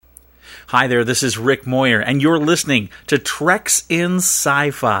Hi there, this is Rick Moyer, and you're listening to Treks in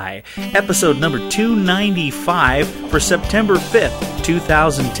Sci-Fi, episode number 295 for September 5th,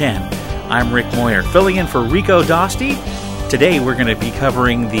 2010. I'm Rick Moyer, filling in for Rico Dosti. Today we're going to be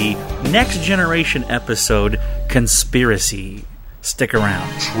covering the Next Generation episode, Conspiracy. Stick around.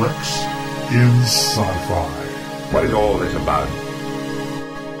 Treks in Sci-Fi. What is all this about?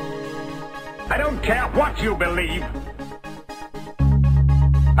 I don't care what you believe.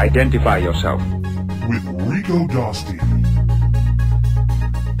 Identify yourself. With Rico Dosti.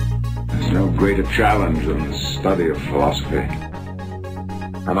 There's no greater challenge than the study of philosophy.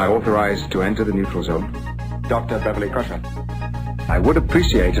 Am I authorized to enter the neutral zone? Dr. Beverly Crusher. I would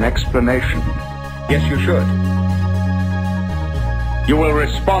appreciate an explanation. Yes, you should. You will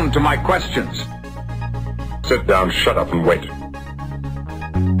respond to my questions. Sit down, shut up, and wait.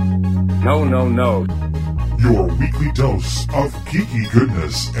 No. Your weekly dose of geeky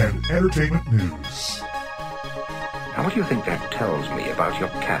goodness and entertainment news. Now, what do you think that tells me about your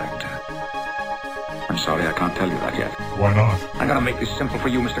character? I'm sorry, I can't tell you that yet. Why not? I'm gonna make this simple for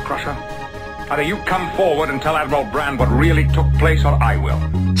you, Mr. Crusher. Either you come forward and tell Admiral Brand what really took place, or I will.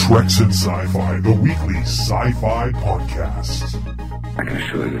 Treks in Sci-Fi, the weekly sci-fi podcast. I can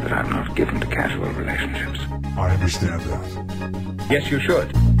assure you that I'm not given to casual relationships. I understand that. Yes, you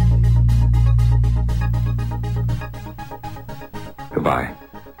should. Goodbye.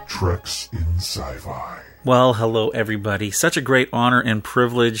 Treks in Sci-Fi. Well, hello everybody. Such a great honor and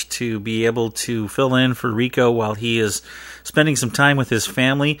privilege to be able to fill in for Rico while he is spending some time with his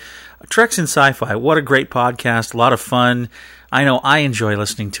family. Treks in Sci-Fi, what a great podcast, a lot of fun. I know I enjoy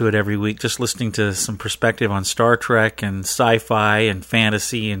listening to it every week, just listening to some perspective on Star Trek and sci-fi and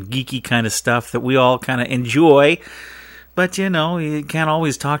fantasy and geeky kind of stuff that we all kind of enjoy. But, you know, you can't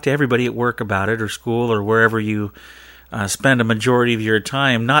always talk to everybody at work about it or school or wherever you spend a majority of your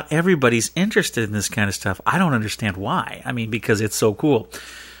time. Not everybody's interested in this kind of stuff. I don't understand why. I mean, because it's so cool.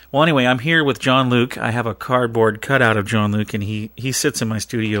 Well, anyway, I'm here with John Luke. I have a cardboard cutout of John Luke, and he sits in my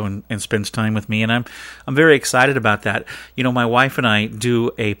studio and spends time with me, and I'm very excited about that. You know, my wife and I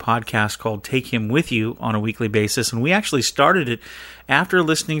do a podcast called Take Him With You on a weekly basis, and we actually started it after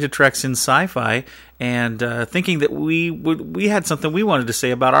listening to Treks in Sci-Fi and thinking that we had something we wanted to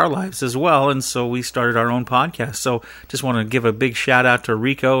say about our lives as well, and so we started our own podcast. So just want to give a big shout out to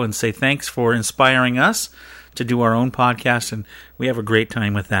Rico and say thanks for inspiring us to do our own podcast, and we have a great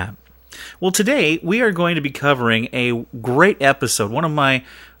time with that. Well, today we are going to be covering a great episode, one of my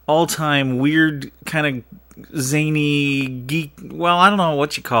all-time weird, kind of zany, geek, well, I don't know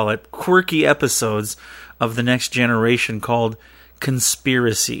what you call it, quirky episodes of The Next Generation called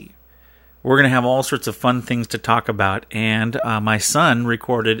Conspiracy. We're going to have all sorts of fun things to talk about, and my son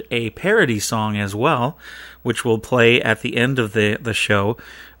recorded a parody song as well, which will play at the end of the show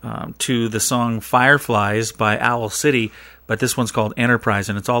to the song Fireflies by Owl City, but this one's called Enterprise,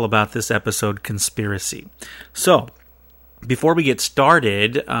 and it's all about this episode, Conspiracy. So, before we get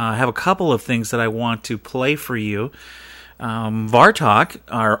started, I have a couple of things that I want to play for you. Vartok,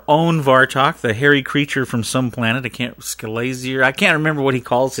 our own Vartok, the hairy creature from some planet, I can't remember what he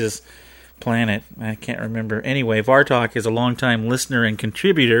calls his planet. I can't remember. Anyway, Vartok is a longtime listener and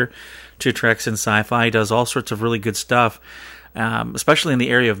contributor to Treks in Sci-Fi. He does all sorts of really good stuff, especially in the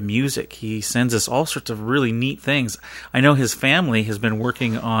area of music. He sends us all sorts of really neat things. I know his family has been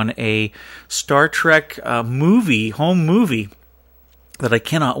working on a Star Trek home movie that I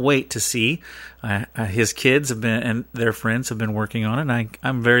cannot wait to see. His kids have been, and their friends have been working on it, and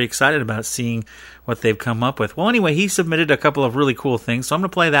I'm very excited about seeing what they've come up with. Well, anyway, he submitted a couple of really cool things, so I'm going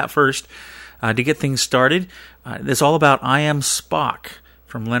to play that first to get things started. It's all about I Am Spock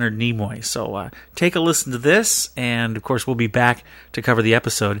from Leonard Nimoy. So take a listen to this, and of course we'll be back to cover the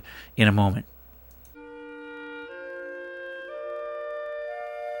episode in a moment.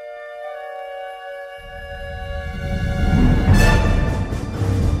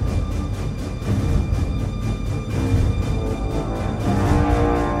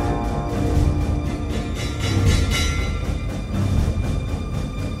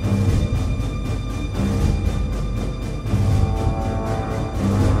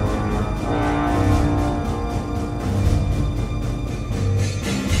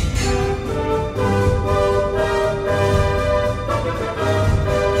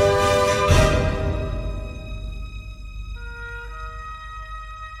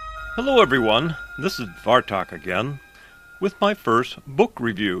 Hello everyone, this is Vartok again, with my first book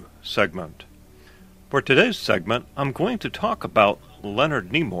review segment. For today's segment, I'm going to talk about Leonard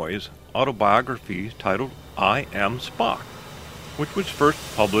Nimoy's autobiography titled I Am Spock, which was first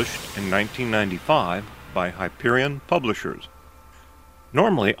published in 1995 by Hyperion Publishers.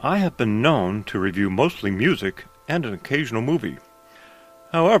 Normally, I have been known to review mostly music and an occasional movie.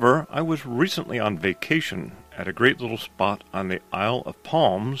 However, I was recently on vacation at a great little spot on the Isle of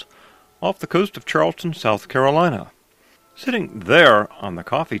Palms off the coast of Charleston, South Carolina. Sitting there on the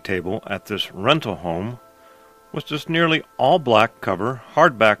coffee table at this rental home was this nearly all-black cover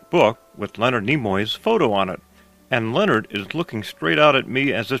hardback book with Leonard Nimoy's photo on it, and Leonard is looking straight out at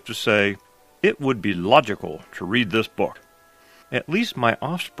me as if to say, "It would be logical to read this book." At least my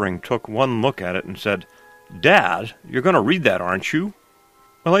offspring took one look at it and said, "Dad, you're going to read that, aren't you?"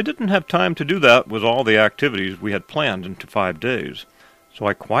 Well, I didn't have time to do that with all the activities we had planned into 5 days, so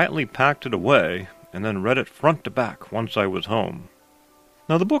I quietly packed it away and then read it front to back once I was home.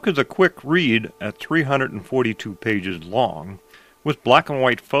 Now, the book is a quick read at 342 pages long, with black and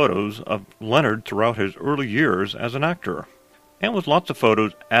white photos of Leonard throughout his early years as an actor, and with lots of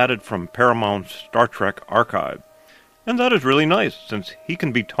photos added from Paramount's Star Trek archive. And that is really nice, since he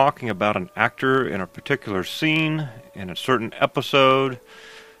can be talking about an actor in a particular scene, in a certain episode,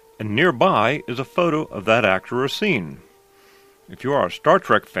 and nearby is a photo of that actor or scene. If you are a Star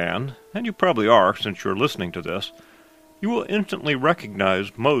Trek fan, and you probably are since you're listening to this, you will instantly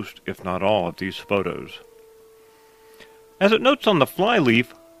recognize most, if not all, of these photos. As it notes on the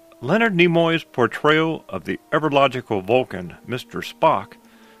flyleaf, Leonard Nimoy's portrayal of the ever-logical Vulcan, Mr. Spock,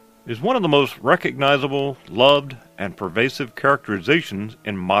 is one of the most recognizable, loved, and pervasive characterizations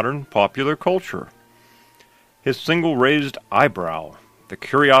in modern popular culture. His single raised eyebrow, the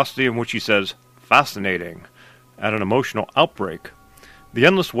curiosity in which he says, "fascinating," at an emotional outbreak, the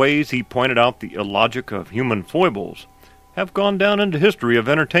endless ways he pointed out the illogic of human foibles, have gone down into history of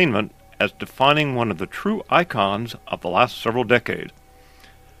entertainment as defining one of the true icons of the last several decades.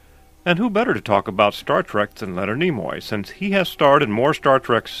 And who better to talk about Star Trek than Leonard Nimoy, since he has starred in more Star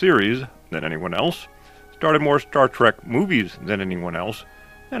Trek series than anyone else, starred in more Star Trek movies than anyone else,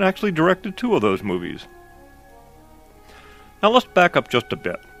 and actually directed 2 of those movies. Now let's back up just a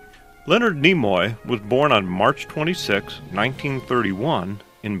bit. Leonard Nimoy was born on March 26, 1931,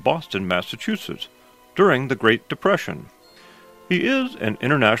 in Boston, Massachusetts, during the Great Depression. He is an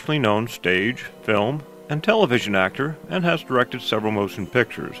internationally known stage, film, and television actor and has directed several motion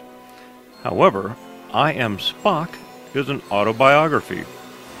pictures. However, I Am Spock is an autobiography.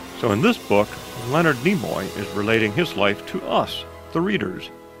 So in this book, Leonard Nimoy is relating his life to us, the readers.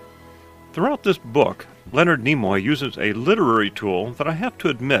 Throughout this book, Leonard Nimoy uses a literary tool that I have to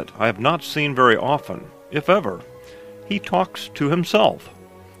admit I have not seen very often, if ever. He talks to himself.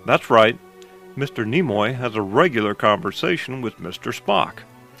 That's right, Mr. Nimoy has a regular conversation with Mr. Spock.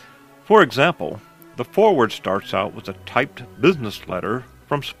 For example, the foreword starts out with a typed business letter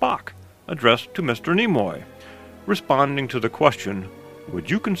from Spock, addressed to Mr. Nimoy, responding to the question,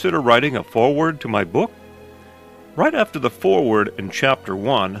 "Would you consider writing a foreword to my book?" Right after the foreword in Chapter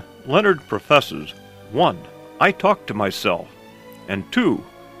 1, Leonard professes, 1. I talk to myself, and 2.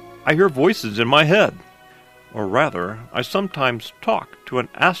 I hear voices in my head. Or rather, I sometimes talk to an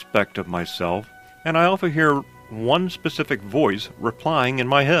aspect of myself, and I often hear one specific voice replying in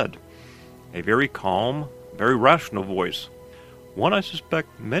my head. A very calm, very rational voice. One I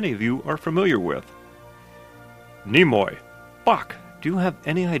suspect many of you are familiar with. Nimoy. Spock, do you have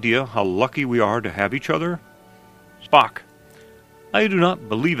any idea how lucky we are to have each other? Spock. I do not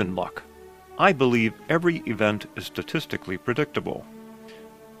believe in luck. I believe every event is statistically predictable.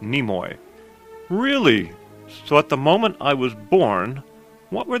 Nimoy. Really? So at the moment I was born,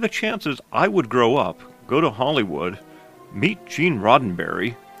 what were the chances I would grow up, go to Hollywood, meet Gene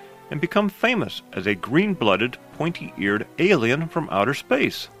Roddenberry, and become famous as a green-blooded, pointy-eared alien from outer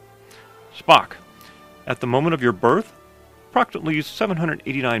space? Spock. At the moment of your birth, approximately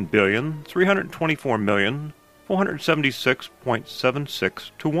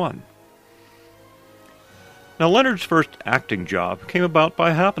 789,324,476.76 to 1. Now, Leonard's first acting job came about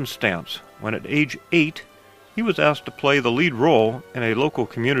by happenstance when at age 8 he was asked to play the lead role in a local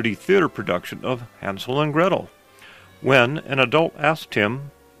community theater production of Hansel and Gretel, when an adult asked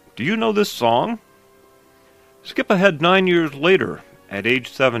him, "Do you know this song?" Skip ahead 9 years later, at age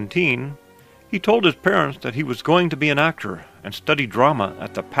 17, he told his parents that he was going to be an actor and study drama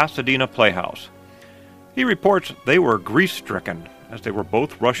at the Pasadena Playhouse. He reports they were grief-stricken, as they were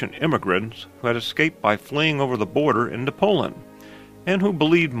both Russian immigrants who had escaped by fleeing over the border into Poland, and who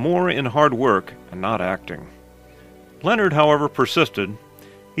believed more in hard work and not acting. Leonard, however, persisted.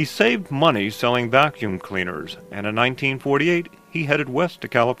 He saved money selling vacuum cleaners, and in 1948 he headed west to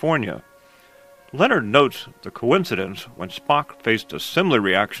California. Leonard notes the coincidence when Spock faced a similar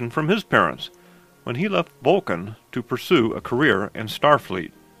reaction from his parents when he left Vulcan to pursue a career in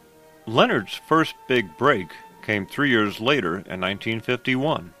Starfleet. Leonard's first big break came 3 years later in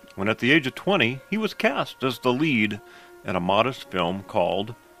 1951, when at the age of 20 he was cast as the lead in a modest film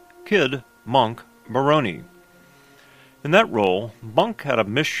called Kid Monk Baroni. In that role, Monk had a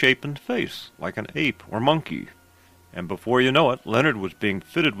misshapen face, like an ape or monkey, and before you know it, Leonard was being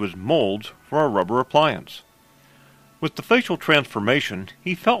fitted with molds for a rubber appliance. With the facial transformation,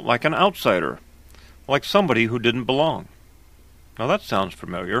 he felt like an outsider, like somebody who didn't belong. Now that sounds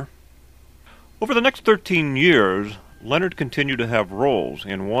familiar. Over the next 13 years, Leonard continued to have roles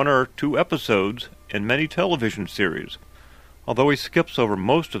in 1 or 2 episodes in many television series, although he skips over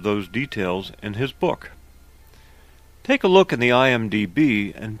most of those details in his book. Take a look in the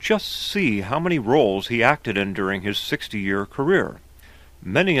IMDb and just see how many roles he acted in during his 60-year career,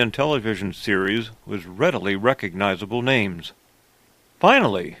 many in television series with readily recognizable names.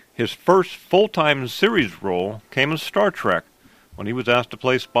 Finally, his first full-time series role came in Star Trek when he was asked to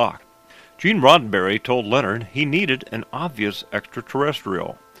play Spock. Gene Roddenberry told Leonard he needed an obvious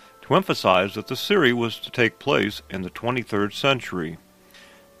extraterrestrial to emphasize that the series was to take place in the 23rd century.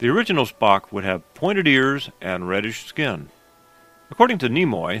 The original Spock would have pointed ears and reddish skin. According to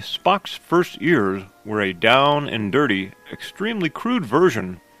Nimoy, Spock's first ears were a down and dirty, extremely crude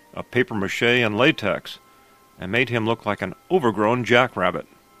version of papier-mâché and latex, and made him look like an overgrown jackrabbit.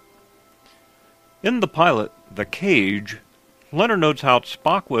 In the pilot, The Cage, Leonard notes how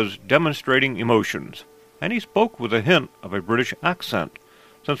Spock was demonstrating emotions, and he spoke with a hint of a British accent,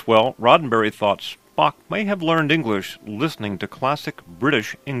 since, well, Roddenberry thought Spock may have learned English listening to classic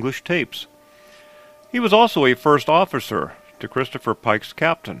British English tapes. He was also a first officer to Christopher Pike's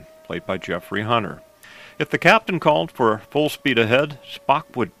captain, played by Jeffrey Hunter. If the captain called for full speed ahead,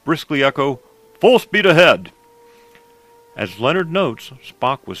 Spock would briskly echo, "Full speed ahead!" As Leonard notes,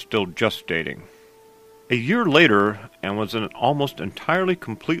 Spock was still gestating. A year later, and with an almost entirely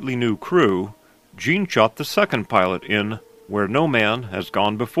completely new crew, Gene shot the second pilot in Where No Man Has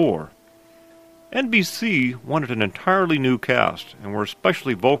Gone Before. NBC wanted an entirely new cast and were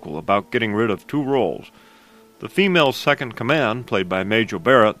especially vocal about getting rid of 2 roles, the female second command, played by Majel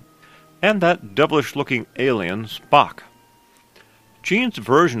Barrett, and that devilish-looking alien, Spock. Gene's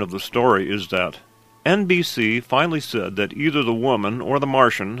version of the story is that NBC finally said that either the woman or the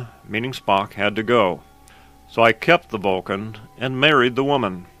Martian, meaning Spock, had to go. So I kept the Vulcan and married the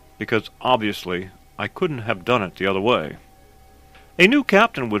woman, because obviously I couldn't have done it the other way. A new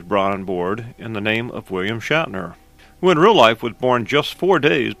captain was brought on board in the name of William Shatner, who in real life was born just 4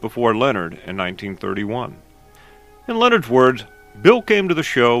 days before Leonard in 1931. In Leonard's words, Bill came to the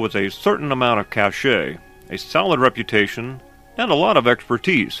show with a certain amount of cachet, a solid reputation, and a lot of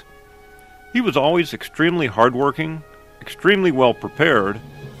expertise. He was always extremely hardworking, extremely well prepared,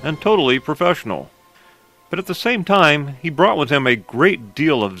 and totally professional. But at the same time, he brought with him a great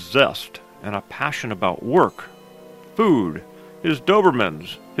deal of zest and a passion about work, food, his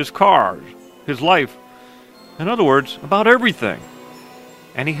Dobermans, his cars, his life, in other words, about everything.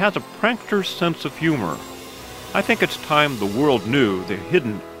 And he has a prankster sense of humor. I think it's time the world knew the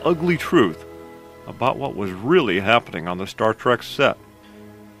hidden, ugly truth about what was really happening on the Star Trek set.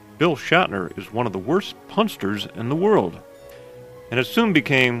 Bill Shatner is one of the worst punsters in the world, and it soon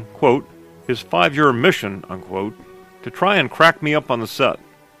became, quote, his 5-year mission, unquote, to try and crack me up on the set.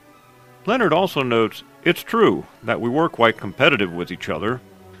 Leonard also notes, it's true that we were quite competitive with each other,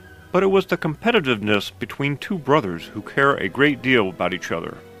 but it was the competitiveness between 2 brothers who care a great deal about each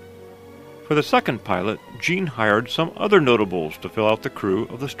other. For the second pilot, Gene hired some other notables to fill out the crew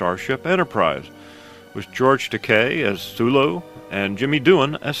of the Starship Enterprise, with George Takei as Sulu and Jimmy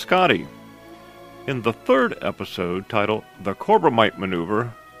Doohan as Scotty. In the third episode, titled The Corbomite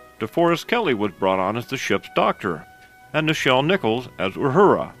Maneuver, DeForest Kelley was brought on as the ship's doctor, and Nichelle Nichols as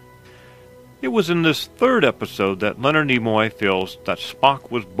Uhura. It was in this third episode that Leonard Nimoy feels that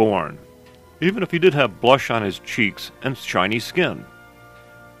Spock was born, even if he did have blush on his cheeks and shiny skin.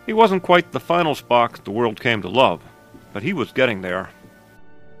 He wasn't quite the final Spock the world came to love, but he was getting there.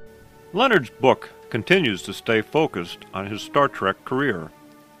 Leonard's book continues to stay focused on his Star Trek career,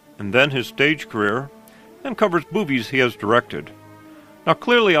 and then his stage career, and covers movies he has directed. Now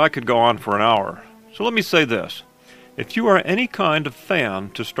clearly I could go on for an hour, so let me say this. If you are any kind of fan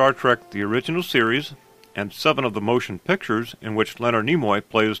to Star Trek the original series, and 7 of the motion pictures in which Leonard Nimoy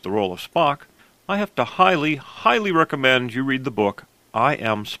plays the role of Spock, I have to highly, highly recommend you read the book, I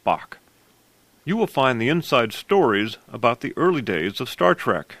Am Spock. You will find the inside stories about the early days of Star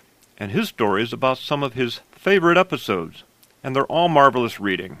Trek, and his stories about some of his favorite episodes, and they're all marvelous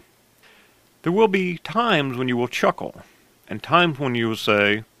reading. There will be times when you will chuckle, and times when you will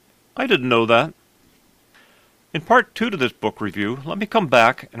say, I didn't know that. In part 2 to this book review, let me come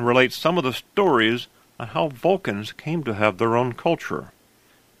back and relate some of the stories on how Vulcans came to have their own culture.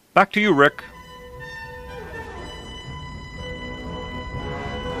 Back to you, Rick.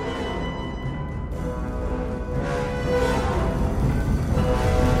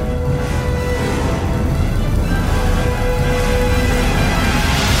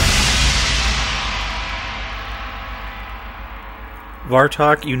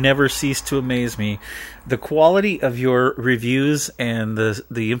 Vartok, you never cease to amaze me. The quality of your reviews and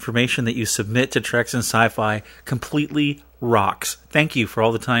the information that you submit to Treks and Sci-Fi completely rocks. Thank you for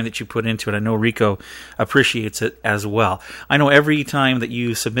all the time that you put into it. I know Rico appreciates it as well. I know every time that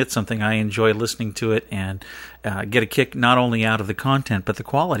you submit something, I enjoy listening to it and get a kick not only out of the content, but the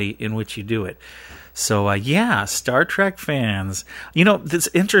quality in which you do it. So, yeah, Star Trek fans. You know, it's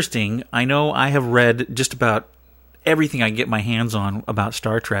interesting. I know I have read just about everything I get my hands on about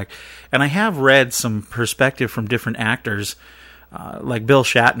Star Trek, and I have read some perspective from different actors, like Bill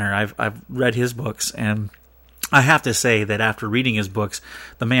Shatner. I've read his books, and I have to say that after reading his books,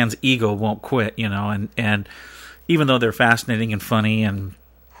 the man's ego won't quit, you know, and even though they're fascinating and funny and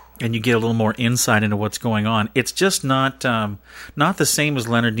you get a little more insight into what's going on, it's just not the same as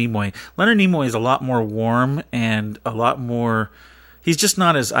Leonard Nimoy. Leonard Nimoy is a lot more warm and a lot more. He's just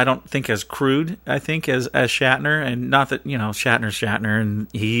not as, I don't think, as crude, I think, as Shatner. And not that, you know, Shatner's Shatner, and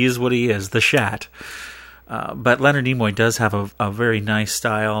he is what he is, the Shat. But Leonard Nimoy does have a very nice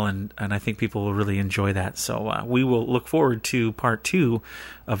style, and I think people will really enjoy that. So we will look forward to part 2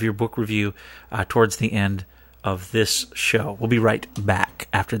 of your book review towards the end of this show. We'll be right back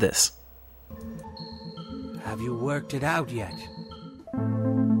after this. Have you worked it out yet?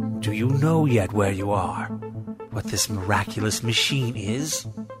 Do you know yet where you are? What this miraculous machine is?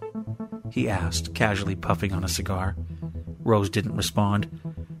 He asked, casually puffing on a cigar. Rose didn't respond.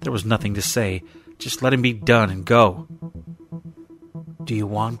 There was nothing to say. Just let him be done and go. Do you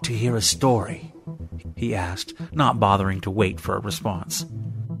want to hear a story? He asked, not bothering to wait for a response.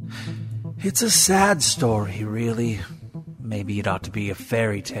 It's a sad story, really. Maybe it ought to be a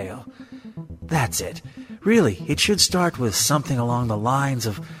fairy tale. That's it. Really, it should start with something along the lines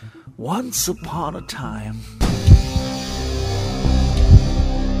of Once Upon a Time.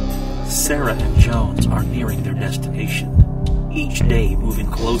 Sarah and Jones are nearing their destination, each day moving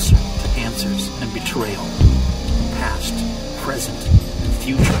closer to answers and betrayal. Past, present, and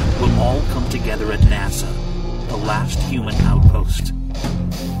future will all come together at NASA, the last human outpost.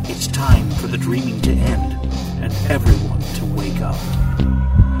 It's time for the dreaming to end and everyone to wake up.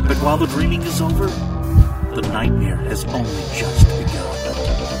 But while the dreaming is over, the nightmare has only just begun.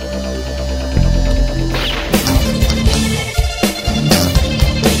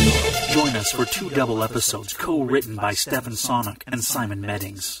 Join us for 2 double episodes co-written by Stefan Sonik and Simon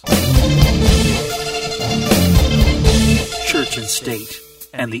Meddings. Church and State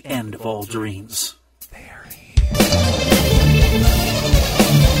and the End of All Dreams.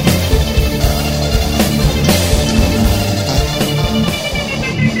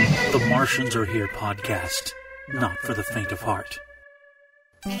 The Martians Are Here podcast, not for the faint of heart.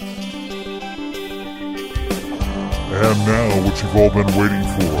 And now, what you've all been waiting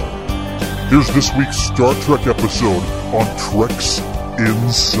for. Here's this week's Star Trek episode on Treks in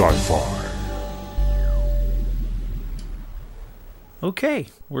Sci-Fi. Okay,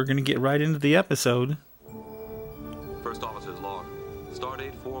 we're going to get right into the episode. First officer's log.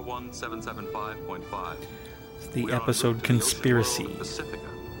 Stardate 41775.5. The episode Conspiracy. Pacifica.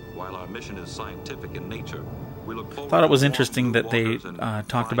 While our mission is scientific in nature, we look forward Thought it was to interesting that they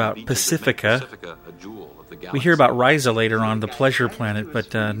talked about Pacifica. a jewel of the We galaxy. hear about Risa later on, the Pleasure Planet,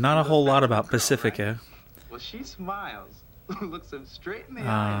 but not a whole lot about Pacifica. Well, she smiles, looks him straight in the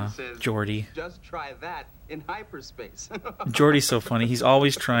eye and says, Geordi. just try that in hyperspace. Geordi's so funny. He's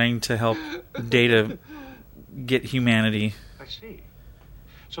always trying to help Data get humanity. I see.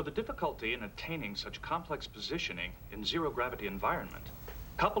 So the difficulty in attaining such complex positioning in zero-gravity environment,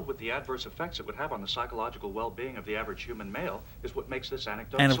 coupled with the adverse effects it would have on the psychological well-being of the average human male, is what makes this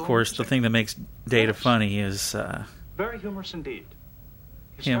anecdote And of so course, the interesting. thing that makes Data funny is Very humorous indeed.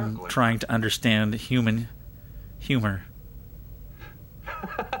 him Hysterical, trying to understand human humor.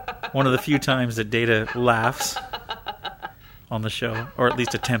 One of the few times that Data laughs on the show, or at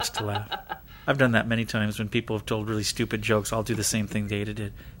least attempts to laugh. I've done that many times when people have told really stupid jokes. I'll do the same thing Data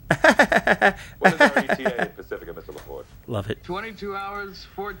did. What is our ETA in Pacifica, Mr. LaForge? Love it. 22 hours,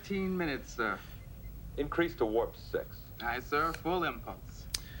 14 minutes, sir. Increase to warp 6. Aye, sir, full impulse.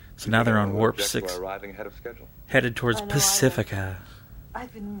 So now they're on Warp Object to 6, our arriving ahead of schedule. headed towards I know, Pacifica.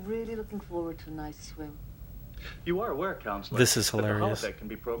 I've been really looking forward to a nice swim. You are aware, Counselor, This is that hilarious. the holodeck can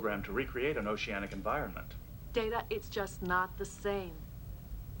be programmed to recreate an oceanic environment. Data, it's just not the same.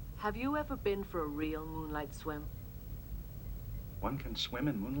 Have you ever been for a real moonlight swim? One can swim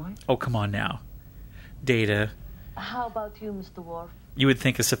in moonlight? Oh, come on now. Data. How about you, Mr. Worf? You would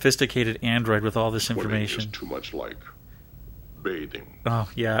think a sophisticated android with all this information. Swimming is too much like bathing. Oh,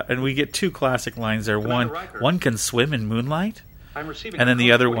 yeah. And we get two classic lines there. One can swim in moonlight? I'm receiving and then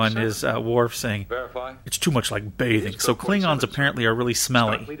the other 47. one is Worf saying, Verify. it's too much like bathing. So Klingons apparently are really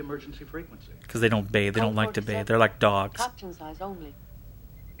smelly. Starfleet emergency frequency. Because they don't bathe. They don't like to bathe. They're like dogs. Captain's eyes only.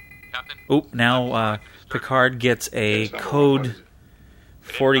 Captain. Oh, now Picard gets a code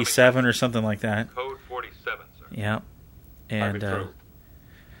 47 or something like that. Code 47, sir. Yeah. And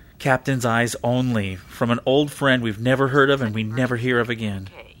Captain's eyes only from an old friend we've never heard of and we never hear of again.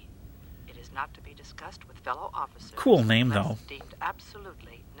 It is not to be discussed with fellow officers. Cool name, though. Deemed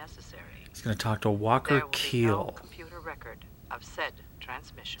absolutely necessary. He's going to talk to Walker Keel. No computer record of said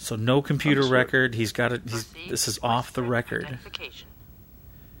transmission. So no computer record. He's got it. This is off the record.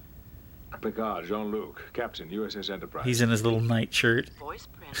 Picard, Jean-Luc, Captain, USS Enterprise. He's in his little night shirt. Voice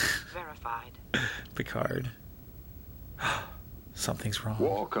print verified. Picard. Something's wrong.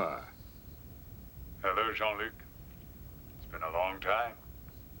 Walker. Hello, Jean-Luc. It's been a long time.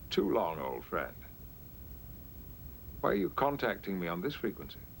 Too long, old friend. Why are you contacting me on this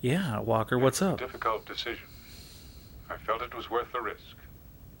frequency? Yeah, Walker, what's up? Difficult decision. I felt it was worth the risk.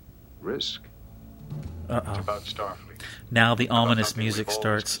 Risk? Uh-oh. It's about Starfleet. Now the ominous music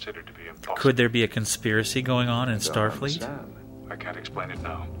starts. Could there be a conspiracy going on in Starfleet? I can't explain it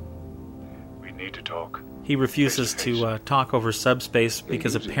now. We need to talk. He refuses to talk over subspace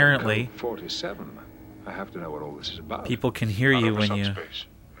because apparently 47. I have to know what all this is about. people can hear you when you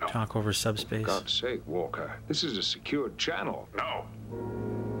talk over subspace. For God's sake, Walker. This is a secured channel. No.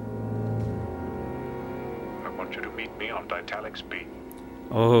 I want you to meet me on Ditalix B.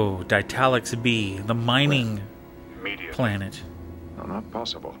 Oh, Ditalix B, the mining planet. No, not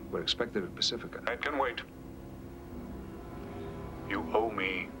possible. We're expected at Pacifica. That can wait. You owe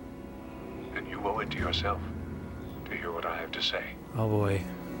me, and you owe it to yourself, to hear what I have to say. Oh boy.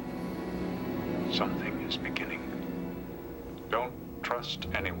 Something is beginning. Don't trust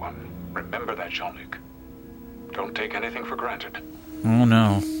anyone. Remember that, Jean-Luc. Don't take anything for granted. Oh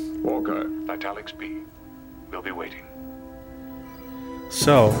no. Walker. Ditalix B. We'll be waiting.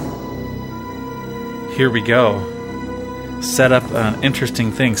 So, here we go. Set up an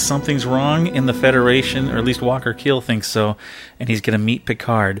interesting thing. Something's wrong in the Federation, or at least Walker Keel thinks so, and he's going to meet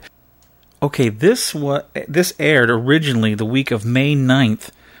Picard. Okay, this aired originally the week of May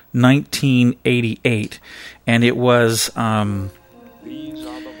 9th, 1988, and it was the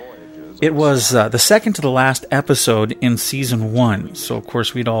second to the last episode in Season 1, so of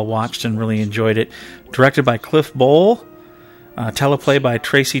course we'd all watched and really enjoyed it. Directed by Cliff Bole, teleplay by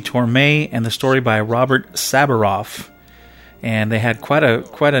Tracy Torme, and the story by Robert Sabaroff. And they had quite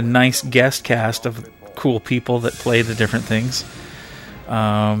a nice guest cast of cool people that played the different things.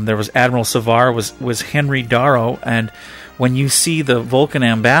 There was Admiral Savar, was Henry Darrow, and when you see the Vulcan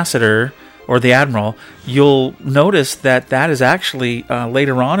ambassador or the admiral, you'll notice that is actually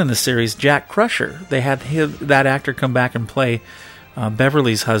later on in the series Jack Crusher. They had that actor come back and play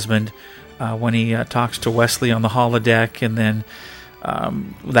Beverly's husband when he talks to Wesley on the holodeck, and then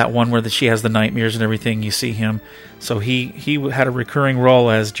that one where she has the nightmares and everything. You see him, so he had a recurring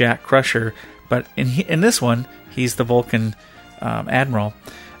role as Jack Crusher, but in this one he's the Vulcan admiral.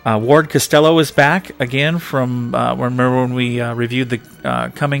 Ward Costello is back again from remember when we reviewed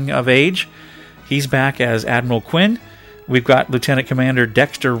the Coming of Age. He's back as Admiral Quinn. We've got Lieutenant Commander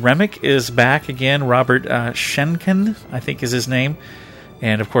Dexter Remick is back again. Robert Schenken, I think is his name,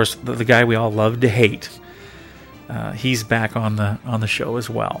 and of course the guy we all love to hate. He's back on the show as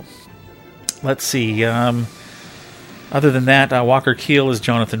well. Let's see. Other than that, Walker Keel is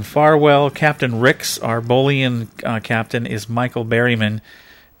Jonathan Farwell. Captain Rix, our Bolian captain, is Michael Berryman.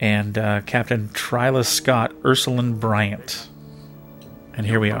 And Captain Tryla Scott, Ursuline Bryant. And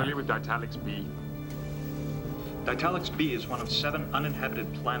here we are. With Ditalix B. Ditalix B is one of 7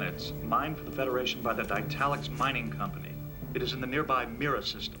 uninhabited planets mined for the Federation by the Ditalix Mining Company. It is in the nearby Mira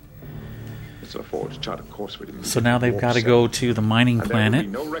system. Mr. Ford, chart a course for him. So now they've got to go to the mining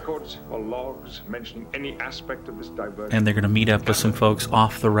planet. There will be no records or logs mentioning any aspect of this diversion. And they're going to meet up with some folks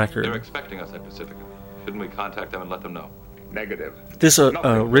off the record. They're expecting us at Pacifica. Shouldn't we contact them and let them know? Negative. This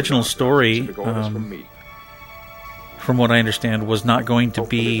original story, from what I understand, was not going to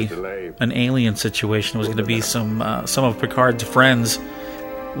be an alien situation. It was going to be some of Picard's friends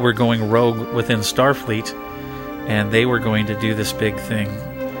were going rogue within Starfleet, and they were going to do this big thing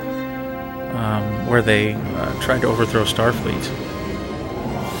where they tried to overthrow Starfleet.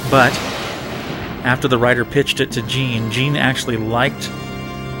 But after the writer pitched it to Gene actually liked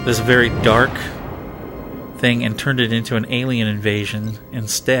this very dark thing and turned it into an alien invasion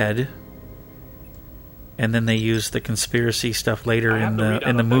instead. And then they used the conspiracy stuff later in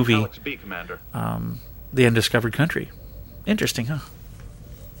the movie, The Undiscovered Country. Interesting, huh?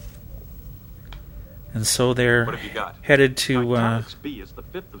 And so they're headed to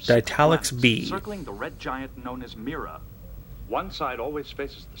Ditalyx B. Circling the red giant known as Mira. One side always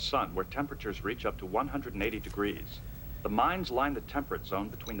faces the sun, where temperatures reach up to 180 degrees. The mines line the temperate zone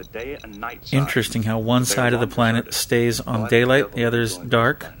between the day and night side. Interesting how one side of the planet stays on daylight, the other's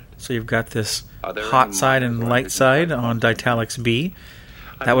dark. So you've got this hot side and light side on Ditalyx B.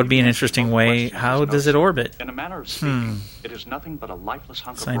 That would be an interesting way. How does it orbit? In a manner of speaking, it is nothing but a lifeless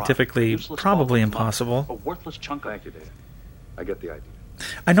hunk of rock. Scientifically, probably impossible. A worthless chunk of... Thank you, Data. I get the idea.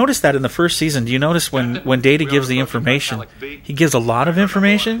 I noticed that in the first season. Do you notice when Data gives the information, he gives a lot of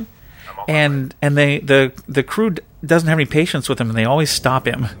information, and the crew doesn't have any patience with him, and they always stop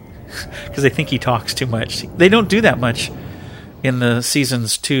him because they think he talks too much. They don't do that much in the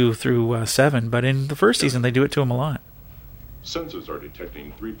seasons 2 through 7, but in the first season they do it to him a lot. Sensors are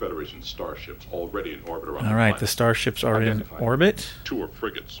detecting 3 Federation starships already in orbit around All right, the starships are in orbit. 2 are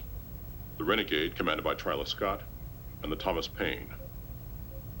frigates. The Renegade, commanded by Twyla Scott, and the Thomas Paine.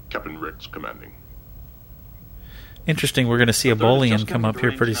 Captain Ricks commanding. Interesting, we're going to see a Bolian come up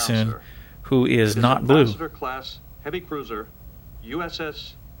here pretty soon, who is not blue. Ambassador class heavy cruiser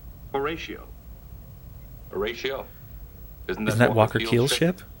USS Horatio. Horatio? Isn't that Walker Keel's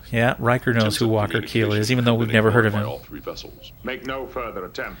ship? Yeah, Riker knows who Walker Keel is, even though we've never heard of him. Make no further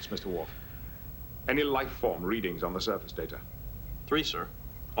attempts, Mr. Worf. Any life form readings on the surface data? 3, sir.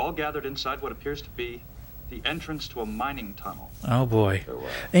 All gathered inside what appears to be the entrance to a mining tunnel. Oh, boy.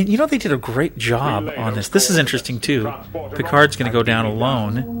 And you know, they did a great job on this. This is interesting, too. Picard's going to go down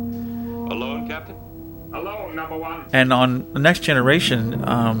alone. Alone, Captain? Alone, number 1. And on The Next Generation,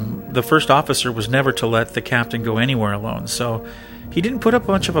 the first officer was never to let the captain go anywhere alone. So he didn't put up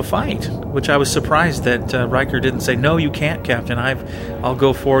much of a fight, which I was surprised that Riker didn't say, "No, you can't, Captain. I'll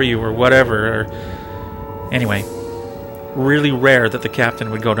go for you," or whatever. Anyway, really rare that the captain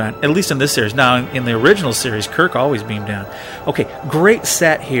would go down, at least in this series. Now, in the original series, Kirk always beamed down. Okay, great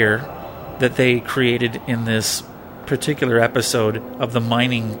set here that they created in this particular episode of the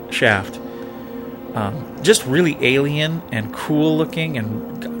mining shaft. Just really alien and cool looking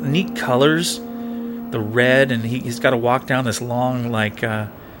and neat colors. The red, and he's got to walk down this long,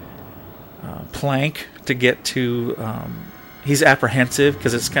 plank to get to... he's apprehensive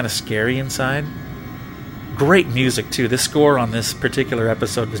because it's kind of scary inside. Great music, too. The score on this particular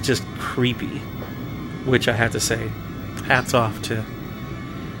episode was just creepy, which I have to say, hats off to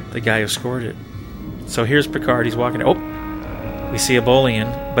the guy who scored it. So here's Picard. He's walking... Oh! We see a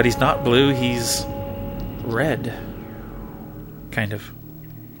Bolian, but he's not blue. He's red. Kind of.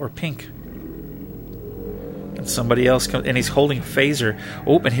 Or pink. And somebody else comes... And he's holding a phaser.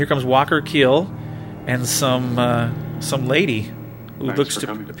 Oh, and here comes Walker Keel and some lady who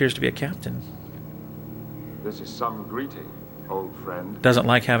appears to be a captain. This is some greeting, old friend. Doesn't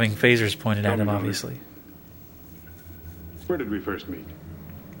like having phasers pointed at him, obviously. Where did we first meet?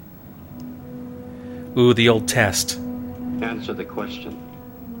 Ooh, the old test. Answer the question.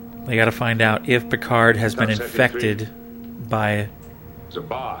 They got to find out if Picard has been infected by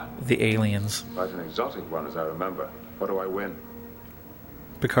the aliens. Quite an exotic one, as I remember. What do I win?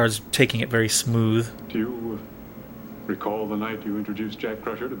 Picard's taking it very smooth. Do you recall the night you introduced Jack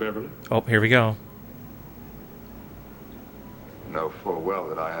Crusher to Beverly? Oh, here we go. Know full well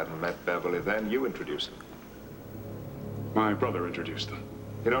that I hadn't met Beverly then. You introduced them. My brother introduced them.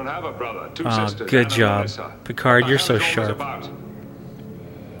 You don't have a brother. 2 sisters. Good Anna job. Melissa. Picard, you're so sharp.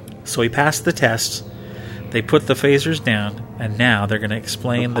 So he passed the test. They put the phasers down, and now they're going to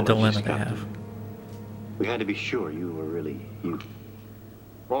explain the dilemma they have. We had to be sure you were really you.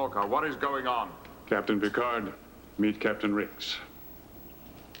 Walker, what is going on? Captain Picard, meet Captain Ricks.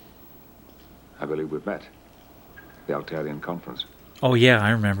 I believe we've met. The Altarian Conference. Oh, yeah,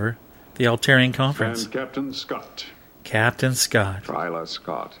 I remember. The Altarian Conference. And Captain Scott. Captain Scott. Twyla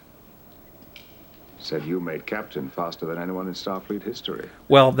Scott. Said you made captain faster than anyone in Starfleet history.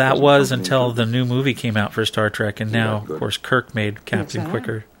 Well, that was until the new movie came out for Star Trek, and now, of course, Kirk made captain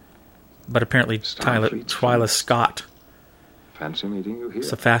quicker. But apparently, Twyla Scott Fancy meeting you here.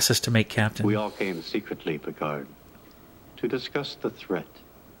 is the fastest to make captain. We all came secretly, Picard, to discuss the threat.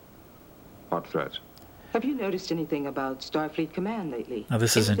 What threat? Have you noticed anything about Starfleet Command lately? Now,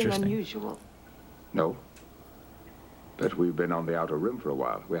 this is Anything interesting. Unusual? No. But we've been on the Outer Rim for a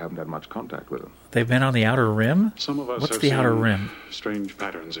while. We haven't had much contact with them. They've been on the Outer Rim? Some of us What's have the Outer seen Rim? Strange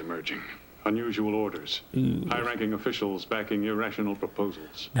patterns emerging. Unusual orders. Ooh. High-ranking officials backing irrational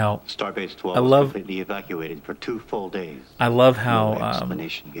proposals. Now, Starbase 12 I was love- completely evacuated for 2 full days. I love No how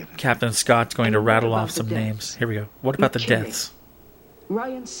explanation given. Captain Scott's going to And what rattle about off the some deaths? names. Here we go. What about the McKinney. deaths?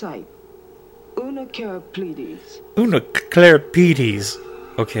 Ryan Sipe, Una Karaplides, Una Claripides.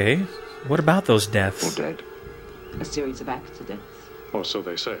 Okay. What about those deaths? Dead. a series of accidents. Or so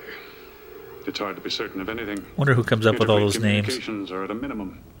they say. It's hard to be certain of anything. Wonder who comes up with all Interbreak those names. Communications are at a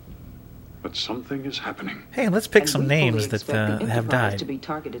minimum. But something is happening. Hey, let's pick And some we fully names that expect the have Enterprise died. to be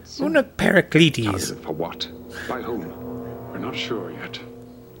targeted soon. Una Pericletes. Targeted for what? By whom? We're not sure yet.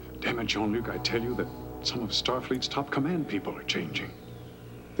 Damn it, Jean-Luc, I tell you that some of Starfleet's top command people are changing.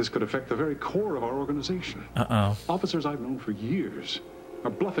 This could affect the very core of our organization. Uh-oh. Officers I've known for years are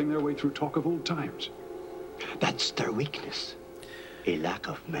bluffing their way through talk of old times. That's their weakness. A lack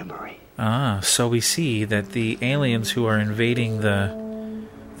of memory. Ah, so we see that the aliens who are invading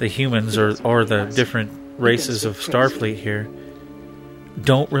the humans or the different races of Starfleet here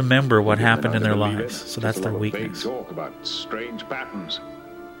don't remember what happened in their lives. So that's their weakness. Big talk about strange patterns,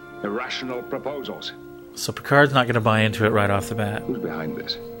 irrational proposals. So Picard's not going to buy into it right off the bat. Who's behind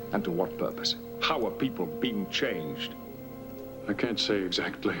this? And to what purpose? How are people being changed? I can't say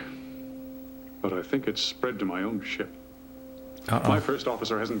exactly. But I think it's spread to my own ship. Uh-oh. My first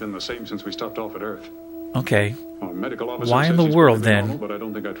officer hasn't been the same since we stopped off at Earth. Okay. Our medical officer Why in says the he's world, perfectly then, normal, but I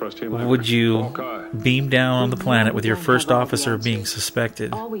don't think I trust him either. would you beam down on the planet with your first officer being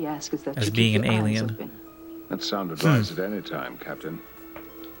suspected All we ask is that as you being keep an your eyes alien? open. That's sound advice at any time, Captain.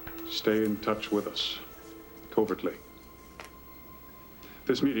 Stay in touch with us. Covertly.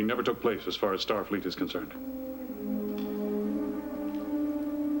 This meeting never took place as far as Starfleet is concerned.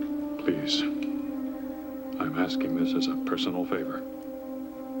 Please. I'm asking this as a personal favor.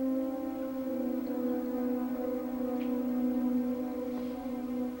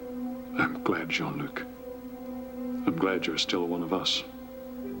 I'm glad, Jean-Luc. I'm glad you're still one of us.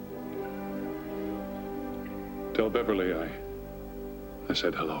 Tell Beverly I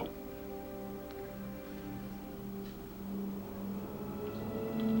said hello.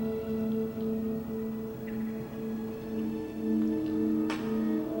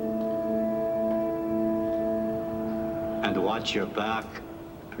 And watch your back,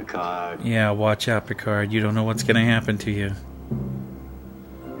 Picard. Yeah, watch out, Picard. You don't know what's going to happen to you.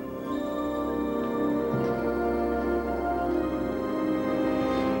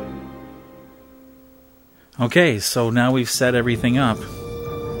 Okay, so now we've set everything up.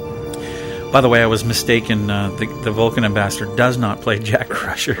 By the way, I was mistaken. The Vulcan ambassador does not play Jack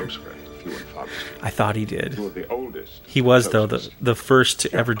Crusher. I thought he did. He was, though, the first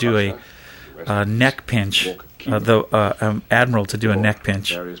to ever do a neck pinch. The admiral to do a neck pinch.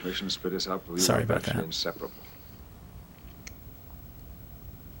 Sorry about that. Inseparable.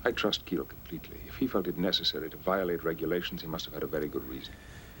 I trust Keel completely. If he felt it necessary to violate regulations, he must have had a very good reason.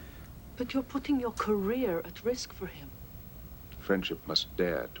 But you're putting your career at risk for him. Friendship must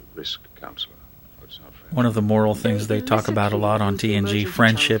dare to risk, Counselor. Or it's not friendship. One of the moral things they talk about a lot on TNG,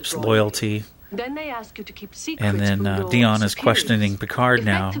 friendships, loyalty. Then they ask you to keep secrets And then from your Dion is superiors. questioning Picard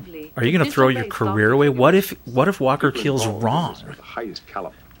now. Effectively, Are you going to throw your disobey career away? What if Walker Keel's Involved wrong? with the highest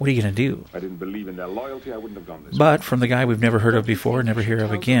caliber. What are you going to do? If I didn't believe in their loyalty, I wouldn't have gone this But from the guy we've never heard of before, never hear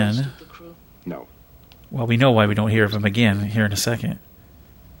of again. No, Well, we know why we don't hear of him again here in a second.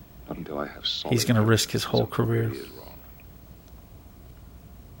 not until I have solid He's going to risk his whole evidence of where career. he is wrong.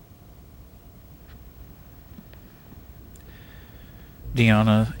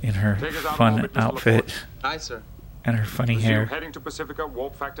 Deanna in her Take us out fun orbit, Mr. outfit LaForge. Aye, sir. and her funny Resume hair. heading to Pacifica,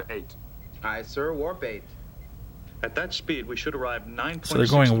 warp factor 8. Aye, sir. Warp 8. At that speed, we should arrive 9.63 So they're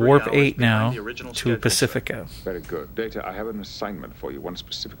going warp hours 8 now behind the original to schedule, sir. Pacifica. Very good. Data, I have an assignment for you, one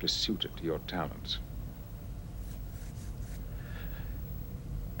specifically suited to your talents.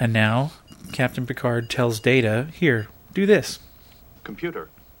 And now Captain Picard tells Data, here, do this. Computer,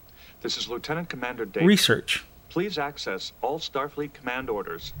 this is Lieutenant Commander Data. Research. Please access all Starfleet command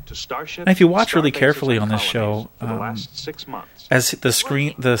orders to Starship. And if you watch really Starbases, carefully and on this colonies show, for the last 6 months. as the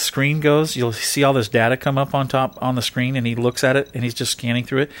screen goes, you'll see all this data come up on top on the screen, and he looks at it and he's just scanning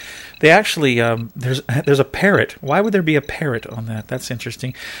through it. They actually there's a parrot. Why would there be a parrot on that? That's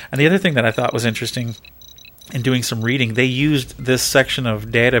interesting. And the other thing that I thought was interesting in doing some reading, they used this section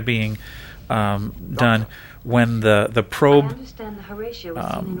of data being done when the probe. I understand the Horatio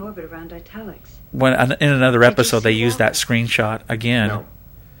was seen in orbit around Italics. When in another episode they used that screenshot again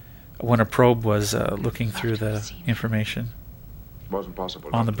when a probe was looking through the information Wasn't possible.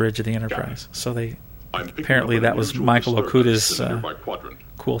 on the bridge of the Enterprise. So they I'm picking apparently up an that was unusual Michael disturbance Okuda's in the nearby quadrant.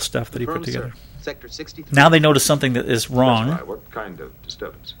 cool stuff that he put Affirm, sir. together. Sector 63. Now they notice something that is wrong. That's right. What kind of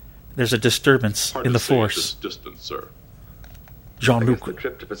disturbance? There's a disturbance Hard in to the say at Force. this distance, sir. Jean-Luc, The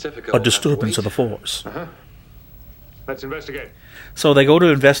trip to Pacifica a disturbance of the Force. Let's investigate. So they go to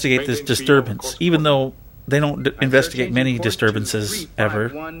investigate this disturbance, even though they don't investigate many disturbances ever,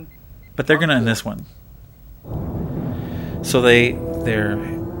 but they're going to in this one. So they're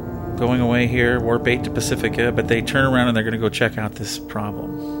going away here, Warp 8 to Pacifica, but they turn around and they're going to go check out this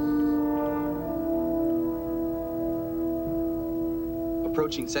problem.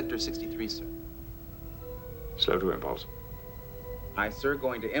 Approaching Sector 63, sir. Slow to impulse. Aye, sir.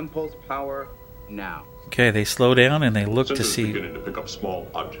 Going to impulse power now. Okay, they slow down and they look to Sensor's see. beginning to pick up small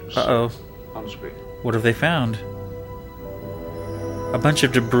objects. Uh-oh. On screen. What have they found? A bunch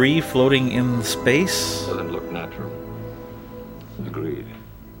of debris floating in space? Doesn't look natural. Agreed.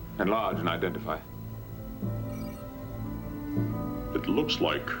 Enlarge and identify. It looks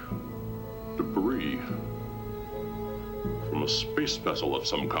like debris from a space vessel of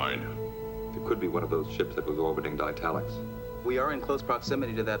some kind. It could be one of those ships that was orbiting Ditalics. We are in close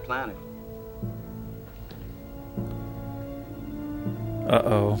proximity to that planet.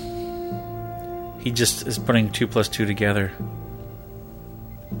 Uh-oh. He just is putting 2 plus 2 together.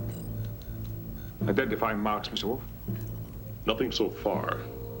 Identifying marks, Mr. Wolf. Nothing so far.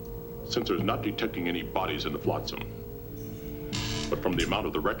 Sensor's not detecting any bodies in the flotsam. But from the amount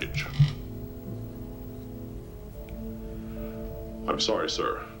of the wreckage. I'm sorry,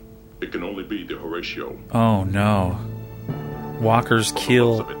 sir. It can only be the Horatio. Oh no. Walker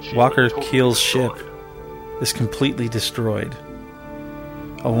Keel's ship is completely destroyed.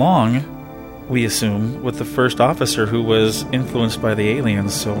 Along, we assume, with the first officer who was influenced by the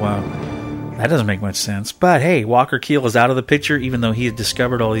aliens, so that doesn't make much sense. But hey, Walker Keel is out of the picture, even though he had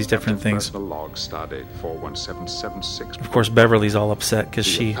discovered all these different things. Personal log, stardate 41776. Of course, Beverly's all upset because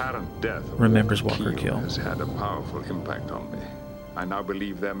she apparent death of remembers Walker Walker Keel. has had a powerful impact on me. I now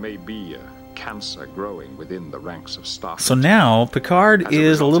believe there may be a cancer growing within the ranks of Starfleet. So now, Picard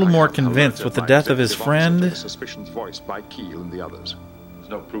is a little more convinced with the death of his friend. The suspicions voiced by Keel and the others. There's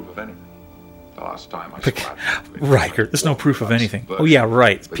no proof of anything. The last time I Riker, there's no proof of anything. Oh yeah,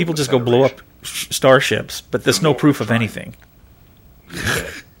 right. People just go blow up starships, but there's no proof of anything.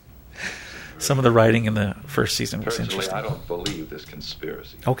 Some of the writing in the first season was interesting. I don't believe this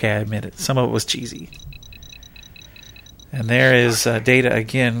conspiracy. Okay, I admit it. Some of it was cheesy. And there is Data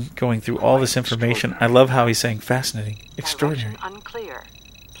again going through all this information. I love how he's saying fascinating, extraordinary. Unclear.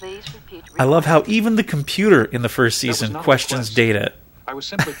 Please repeat. I love how even the computer in the first season questions Data. I was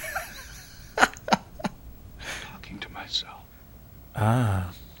simply talking to myself.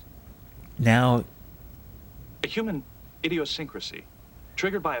 Now, A human idiosyncrasy,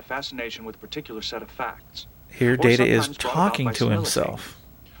 triggered by a fascination with a particular set of facts. here Or Data is sometimes brought about talking by to senility. himself.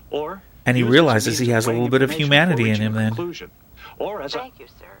 Or And he used as a realizes means he of has a weighing little bit of information humanity before in him reaching a then. conclusion. Or as Thank you,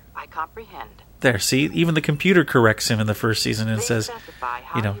 sir. I comprehend. There, see? Even the computer corrects him in the first season and Please says, specify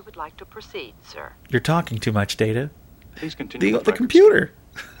how you know, you would like to proceed, sir. you're talking too much, Data. Please continue. The computer.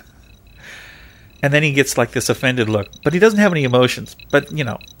 And then he gets like this offended look. But he doesn't have any emotions. But, you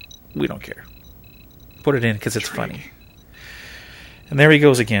know, we don't care. Put it in because it's funny. And there he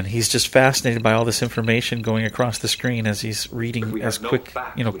goes again. He's just fascinated by all this information going across the screen as he's reading as quick,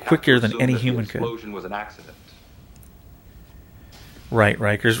 quicker than any human could. The explosion was an accident. Right,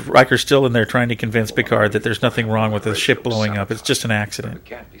 Riker's still in there trying to convince Picard that there's nothing wrong with the ship blowing up. It's just an accident. We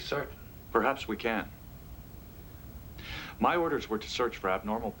can't be certain. Perhaps we can. My orders were to search for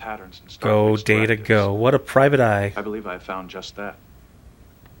abnormal patterns in Starfleet's Go, Data, directives. go. What a private eye. I believe I have found just that.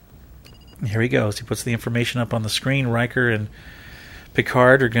 Here he goes. He puts the information up on the screen. Riker and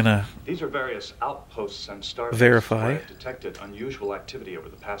Picard are going to These are various outposts and Starfleet verify. where I have detected unusual activity over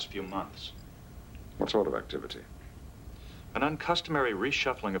the past few months. What sort of activity? An uncustomary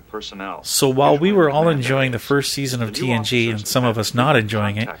reshuffling of personnel. So while we were all enjoying the first season of TNG and some of us not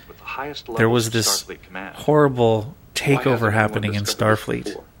enjoying it, there was this horrible takeover happening in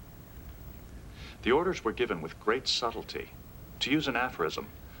Starfleet. The orders were given with great subtlety. To use an aphorism,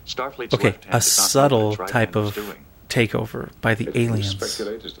 Starfleet's Okay, left hand a did not know what subtle its right type hand was of doing. takeover by the Can you aliens.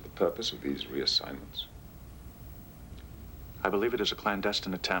 speculate as to the purpose of these reassignments? I believe it is a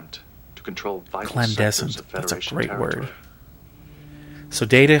clandestine attempt to control vital Clandescent. sectors of That's a Federation great territory. word. So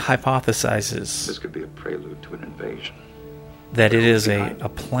Data hypothesizes This could be a prelude to an invasion. that it is a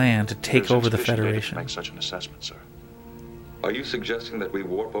plan to take There's over the insufficient data to Federation. make such an assessment, sir. Are you suggesting that we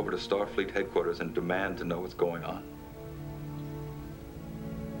warp over to Starfleet headquarters and demand to know what's going on?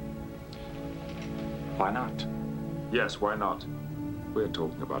 Why not? Yes, why not? We're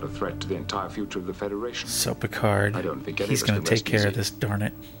talking about a threat to the entire future of the Federation. So Picard, I don't think any he's of us going can to take rest care of easy this, darn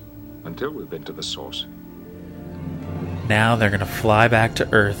it. until we've been to the source. now they're going to fly back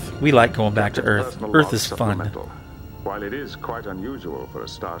to Earth. We like going back to Earth. Earth is fun. While it is quite unusual for a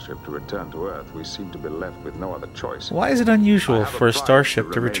starship to return to Earth, we seem to be left with no other choice. Why is it unusual for a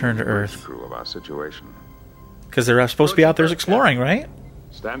starship to return to Earth? Because they're supposed to be out there exploring, right?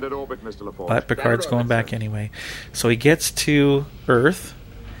 Standard orbit, Mr. LaForge. But Picard's going back anyway. So he gets to Earth.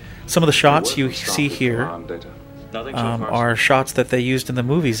 Some of the shots you see here are shots that they used in the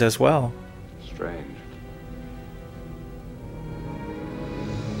movies as well. Strange.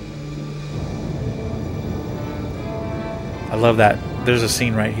 I love that. There's a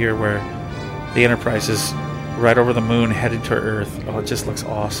scene right here where the Enterprise is right over the moon headed to Earth. Oh, it just looks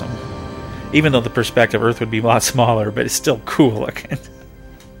awesome. Even though the perspective Earth would be a lot smaller, but it's still cool looking.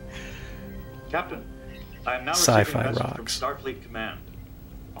 Captain, I am now Sci-fi receiving a message rocks. from Starfleet Command.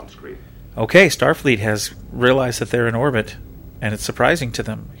 On screen. Okay, Starfleet has realized that they're in orbit, and it's surprising to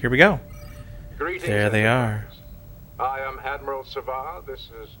them. Here we go. Greetings, there they are. I am Admiral Savar. This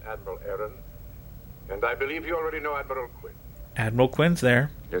is Admiral Aaron. And I believe you already know Admiral Quinn. Admiral Quinn's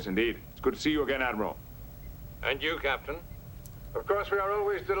there. Yes, indeed. It's good to see you again, Admiral. And you, Captain. Of course, we are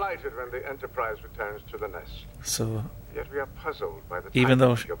always delighted when the Enterprise returns to the nest. So, yet we are puzzled by the even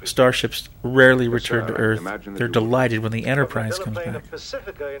though starships rarely return to Earth, they're delighted when the Enterprise comes back.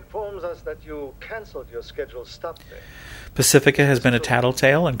 Pacifica informs us that you cancelled your scheduled stop day. Pacifica has been a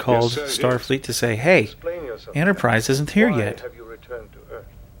tattletale and called Starfleet to say, hey, Enterprise isn't here yet. Have you returned to Earth?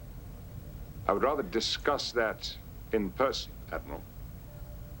 I would rather discuss that in person, Admiral.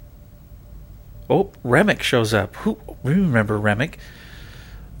 Oh, Remick shows up. Who? We remember Remick,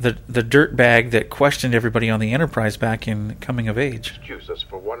 the dirtbag that questioned everybody on the Enterprise back in Coming of Age. Excuse us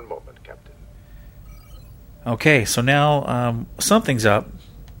for one moment, Captain. Okay, so now something's up.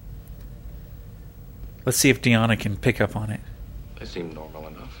 Let's see if Deanna can pick up on it. They seem normal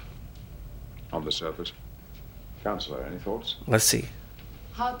enough. On the surface. Counselor, any thoughts? Let's see.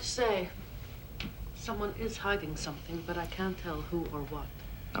 Hard to say. Someone is hiding something, but I can't tell who or what.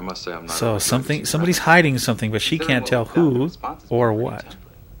 I must say I'm not... So somebody's hiding something, but she can't tell who or what.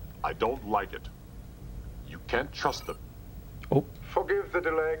 I don't like it. You can't trust them. Oh. Forgive the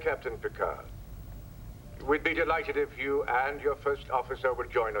delay, Captain Picard. We'd be delighted if you and your first officer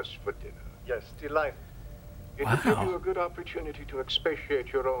would join us for dinner. Yes, delighted. It would give you a good opportunity to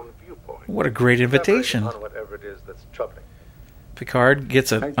expatiate your own viewpoint. What a great invitation. On whatever it is that's troubling. Picard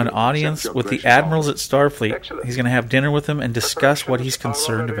gets an audience with the admirals at Starfleet. Excellent. He's going to have dinner with them and discuss what he's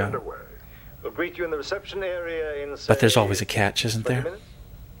concerned about. We'll greet you in the reception area in... But there's always a catch, isn't there?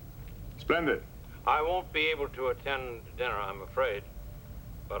 Splendid. I won't be able to attend dinner, I'm afraid.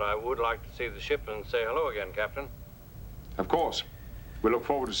 But I would like to see the ship and say hello again, Captain. Of course. We look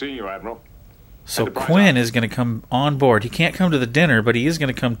forward to seeing you, Admiral. So Quinn is going to come on board. He can't come to the dinner, but he is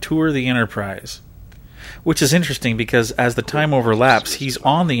going to come tour the Enterprise. Which is interesting because as the time overlaps, he's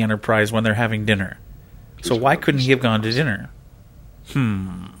on the Enterprise when they're having dinner. So why couldn't he have gone to dinner?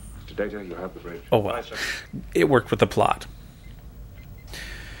 Data, you have the bridge. Oh well. It worked with the plot.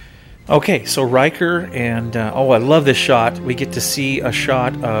 Okay, so Riker and... I love this shot. We get to see a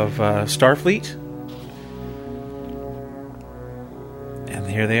shot of Starfleet. And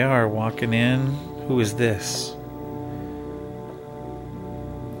here they are walking in. Who is this?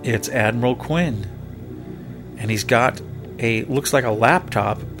 It's Admiral Quinn. And he's got looks like a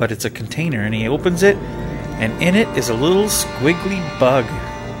laptop, but it's a container. And he opens it, and in it is a little squiggly bug.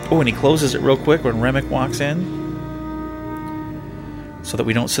 Oh, and he closes it real quick when Remick walks in. So that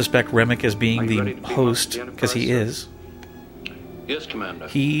we don't suspect Remick as being the host, because he is. Yes, Commander.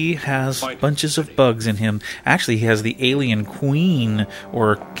 He has bunches of bugs in him. Actually, he has the alien queen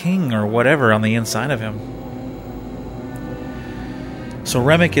or king or whatever on the inside of him. So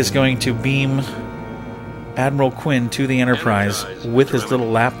Remick is going to beam Admiral Quinn to the Enterprise with his little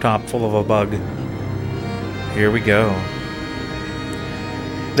laptop full of a bug. Here we go.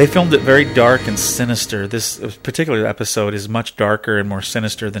 They filmed it very dark and sinister. This particular episode is much darker and more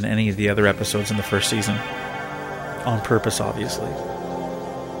sinister than any of the other episodes in the first season. On purpose, obviously.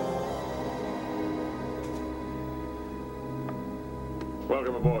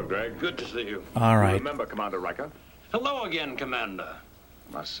 Welcome aboard, Greg. Good to see you. All right. Remember, Commander Riker? Hello again, Commander.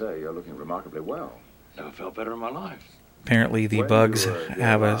 I must say, you're looking remarkably well. Never felt better in my life. Apparently the bugs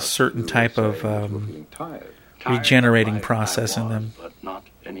have a certain type of regenerating process in them. But not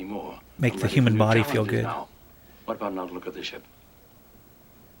anymore. Make the human body feel good. Now. What about another look at the ship?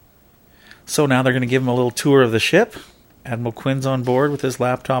 So now they're going to give him a little tour of the ship. Admiral Quinn's on board with his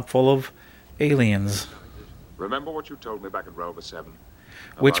laptop full of aliens. Remember what you told me back at Rover 7?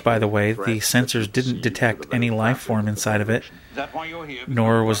 Which, by the way, the sensors didn't detect any life form inside of it,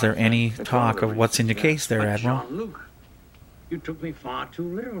 nor was there any talk of what's in your case there, Admiral. You took me far too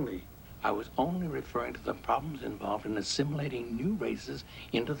literally. I was only referring to the problems involved in assimilating new races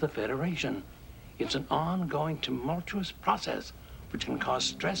into the Federation. It's an ongoing, tumultuous process which can cause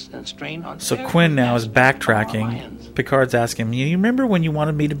stress and strain on... So Quinn now is backtracking. Picard's asking him, you remember when you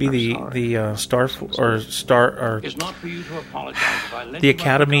wanted me to be the It's not for you to apologize if I let the you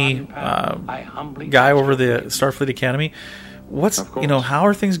Academy I humbly guy over the Starfleet Academy? How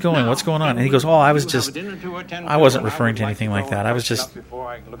are things going? What's going on? And he goes, I wasn't referring to anything like that. I was just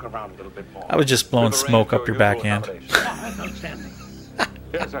blowing smoke up your back end.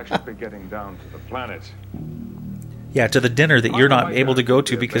 Yes, I should be getting down to the planet. Yeah, to the dinner that you're not able to go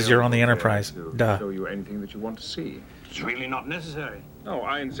to because you're on the Enterprise. Duh. Show you anything that you want to see. It's really not necessary. No,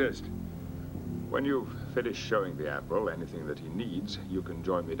 I insist. When you've finished showing the Admiral anything that he needs, you can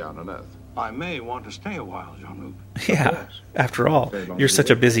join me down on Earth. I may want to stay a while, Jean-Luc. Yeah, after all, you're such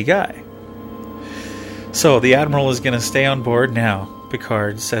a busy guy. So the Admiral is going to stay on board now,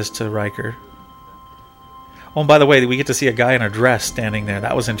 Picard says to Riker. Oh, and by the way, we get to see a guy in a dress standing there.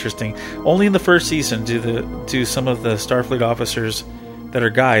 That was interesting. Only in the first season do some of the Starfleet officers that are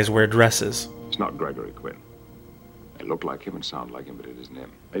guys wear dresses. It's not Gregory Quinn. They look like him and sound like him, but it isn't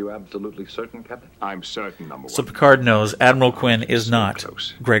him. Are you absolutely certain, Captain? I'm certain, number one. So Picard knows Admiral Quinn is not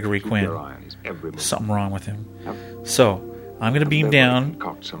Gregory Quinn. Something wrong with him. So I'm going to beam down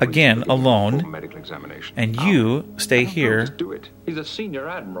again alone, and you stay here He's a senior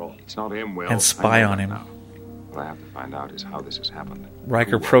admiral. It's not him, Will. and spy on him. What I have to find out is how this has happened.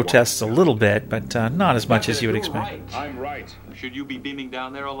 Riker protests a little bit, but not as much as you would expect. I'm right. Should you be beaming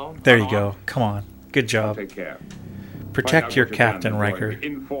down there alone? There you go. Come on. Good job. Take care. Protect your captain, Riker.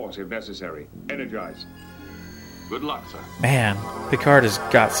 In force if necessary. Energize. Good luck, sir. Man, Picard has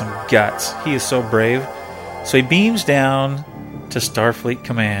got some guts. He is so brave. So he beams down to Starfleet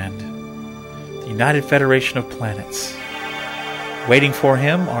Command, the United Federation of Planets. Waiting for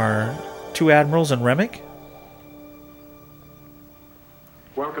him are two admirals and Remick.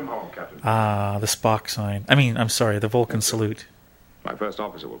 Welcome home, Captain. Ah, the Spock sign. The Vulcan salute. My first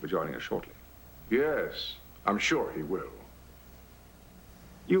officer will be joining us shortly. Yes, I'm sure he will.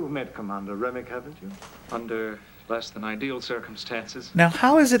 You've met Commander Remick, haven't you? Under less than ideal circumstances. Now,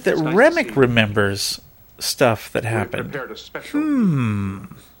 how is it that Remick remembers stuff that happened?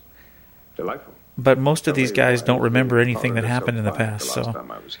 Delightful. But most of these guys don't remember anything that happened in the past, so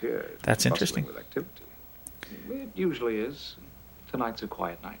that's interesting. It usually is. Tonight's a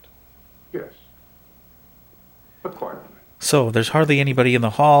quiet night. Yes. A quiet night. So, there's hardly anybody in the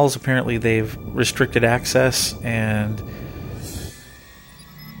halls. Apparently, they've restricted access, and...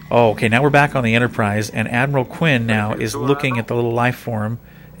 Oh, okay, now we're back on the Enterprise, and Admiral Quinn now is looking at the little life form,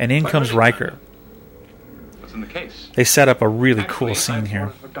 and in comes Riker. What's in the case? They set up a really cool scene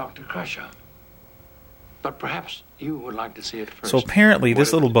here. For Dr. Crusher. But perhaps you would like to see it first. So apparently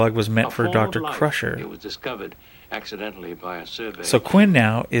this little bug was meant for Dr. Crusher. It was discovered accidentally by a survey. So Quinn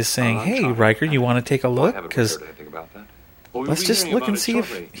now is saying, hey, Riker, you want to take a look? Because let's just look and see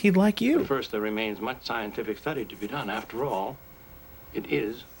if he'd like you. But first, there remains much scientific study to be done. After all, it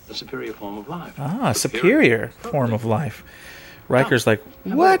is a superior form of life. Ah, superior form of life. Riker's like,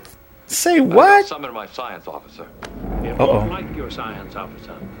 what? Say what? Summon my science officer. It won't like your science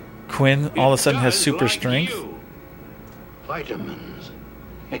officer. Quinn all of a sudden has super strength. Vitamins.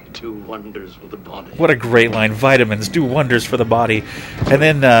 They do wonders for the body. What a great line. Vitamins do wonders for the body. And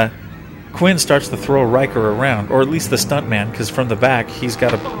then Quinn starts to throw Riker around, or at least the stuntman, because from the back he's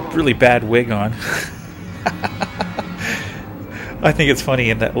got a really bad wig on. I think it's funny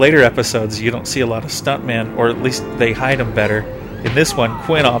in that later episodes you don't see a lot of stuntmen, or at least they hide them better. In this one,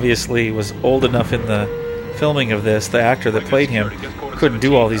 Quinn obviously was old enough in the filming of this, the actor that played him couldn't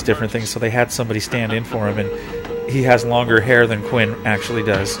do all these different things, so they had somebody stand in for him, and he has longer hair than Quinn actually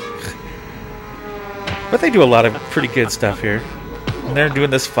does. But they do a lot of pretty good stuff here. And they're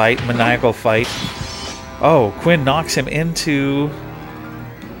doing this fight, maniacal fight. Oh, Quinn knocks him into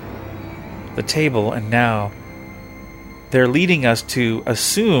the table, and now they're leading us to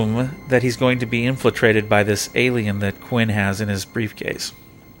assume that he's going to be infiltrated by this alien that Quinn has in his briefcase.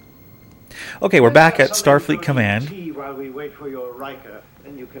 Okay, we're back at Starfleet Command. While we wait for your Riker,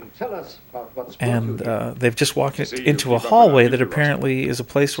 and you can tell us about what's and they've just walked into a hallway that apparently is a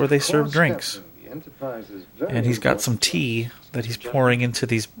place where they serve drinks. And he's got some tea that he's pouring into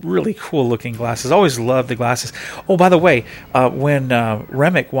these really cool-looking glasses. Always loved the glasses. Oh, by the way, when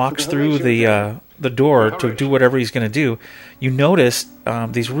Remick walks through the door to do whatever he's going to do, you notice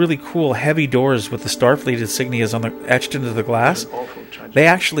these really cool, heavy doors with the Starfleet insignias etched into the glass. They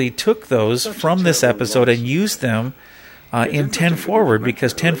actually took those from this episode and used them in 10 Forward,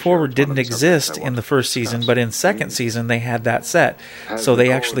 because 10 Forward didn't exist in the first season, but in second season they had that set. So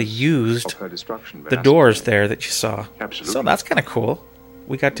they actually used the doors there that you saw. So that's kind of cool.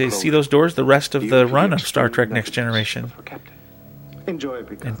 We got to see those doors the rest of the run of Star Trek Next Generation. Enjoy,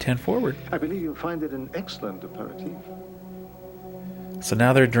 Picard. In 10 Forward. I believe you'll find it an excellent aperitif. So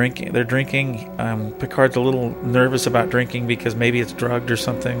now they're drinking. Picard's a little nervous about drinking because maybe it's drugged or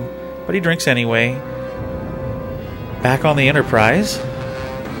something, but he drinks anyway. Back on the Enterprise.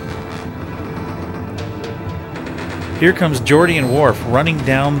 Here comes Geordi and Worf running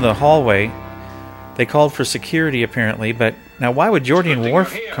down the hallway. They called for security apparently, but now why would Geordi and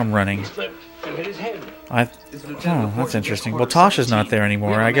Worf come running? That's interesting. Well, Tasha's not there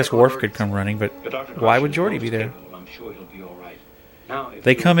anymore. I guess Worf could come running, but why would Geordi be there?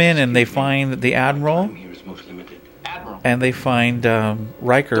 They come in and they find the Admiral, and they find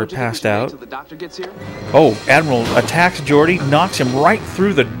Riker passed out. Oh, Admiral attacks Geordi, knocks him right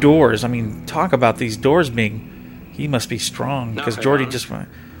through the doors. I mean, talk about these doors being... He must be strong, because Geordi just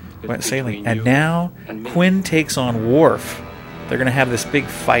went sailing. And now Quinn takes on Worf. They're going to have this big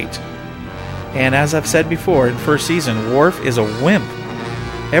fight. And as I've said before, in first season, Worf is a wimp.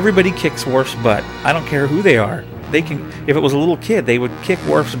 Everybody kicks Worf's butt. I don't care who they are. They can, if it was a little kid, they would kick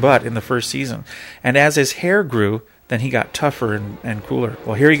Worf's butt in the first season. And as his hair grew, then he got tougher and cooler.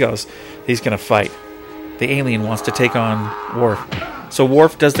 Well, here he goes. He's going to fight. The alien wants to take on Worf. So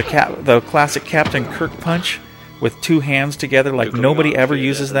Worf does the classic Captain Kirk punch with two hands together, like nobody ever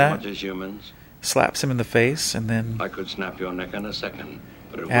uses that. Slaps him in the face, and then I could snap your neck in a second,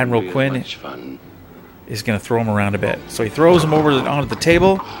 but it Admiral Quinn is going to throw him around a bit. So he throws him over onto the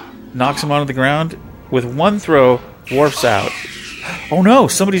table, knocks him onto the ground. With one throw, Worf's out. Oh no,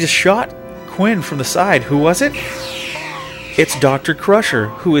 somebody just shot Quinn from the side. Who was it? It's Dr. Crusher,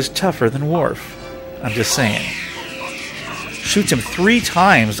 who is tougher than Worf. I'm just saying. Shoots him 3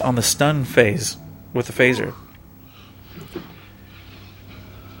 times on the stun phase with the phaser.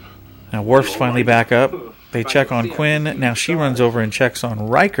 Now Worf's finally back up. They check on Quinn. Now she runs over and checks on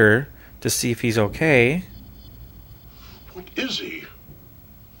Riker to see if he's okay. What is he?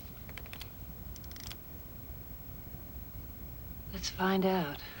 Let's find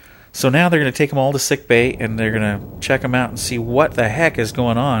out. So now they're going to take them all to sickbay, and they're going to check them out and see what the heck is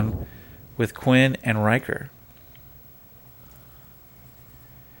going on with Quinn and Riker.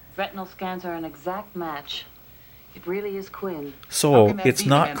 Retinal scans are an exact match. It really is Quinn. So it's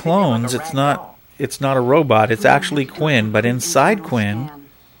not clones. It's not a robot. It's actually Quinn. But inside Quinn,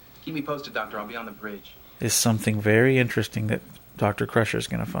 keep me posted, Doctor. I'll be on the bridge. Is something very interesting that Dr. Crusher is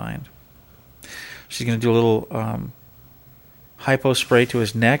going to find. She's going to do a little hypo spray to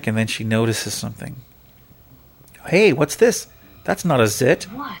his neck, and then she notices something. Hey, what's this? That's not a zit.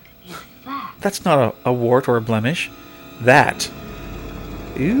 What is that? That's not a wart or a blemish. That.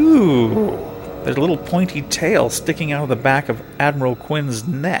 Ooh. There's a little pointy tail sticking out of the back of Admiral Quinn's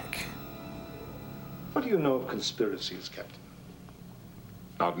neck. What do you know of conspiracies, Captain?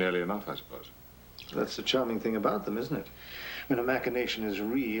 Not nearly enough, I suppose. That's the charming thing about them, isn't it? When a machination is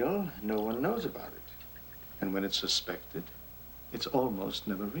real, no one knows about it. And when it's suspected, it's almost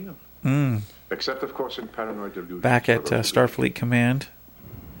never real. Except, of course, in paranoid delusion. Back at Starfleet Command,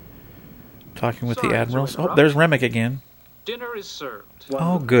 talking with the admirals. Oh, there's Remick again. Dinner is served.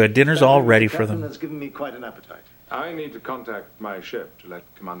 Oh, good. Dinner's all ready for them. That's given me quite an appetite. I need to contact my ship to let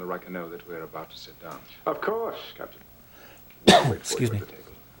Commander Riker know that we're about to sit down. Of course, Captain. Excuse me.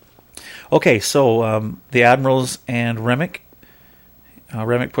 Okay, so the admirals and Remick.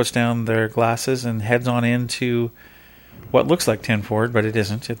 Remick puts down their glasses and heads on into what looks like 10 Forward, but it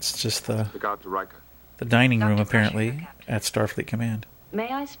isn't. It's just the dining room, apparently, at Starfleet Command. May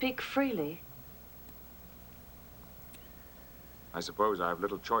I speak freely? I suppose I have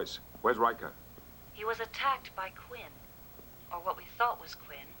little choice. Where's Riker? He was attacked by Quinn, or what we thought was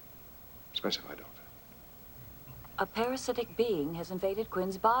Quinn. Specify, Doctor. A parasitic being has invaded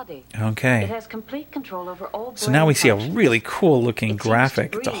Quinn's body. Okay. It has complete control over all. So now we see a really cool-looking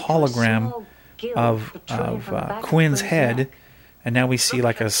graphic. It's a hologram of Quinn's head, and now we see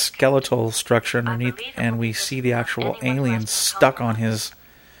like a skeletal structure underneath, and we see the actual alien stuck on his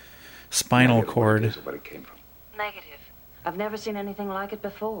spinal cord. Negative. I've never seen anything like it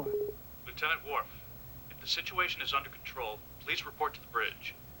before. Lieutenant Worf, if the situation is under control, please report to the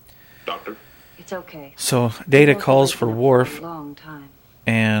bridge. Doctor? It's okay. So Data calls for Worf, a long time.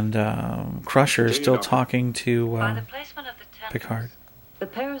 and Crusher is still talking to Picard. The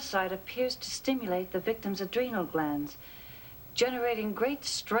parasite appears to stimulate the victim's adrenal glands, generating great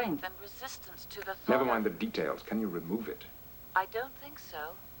strength and resistance to the thought. Never mind the details. Can you remove it? I don't think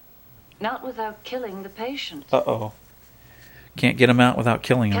so. Not without killing the patient. Uh-oh. Can't get him out without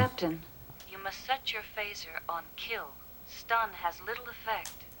killing him. Captain, you must set your phaser on kill. Stun has little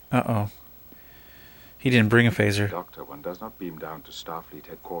effect. Uh-oh. He didn't bring a phaser. Doctor, one does not beam down to Starfleet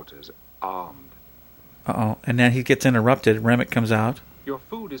headquarters armed. Uh-oh. And then he gets interrupted. Remick comes out. Your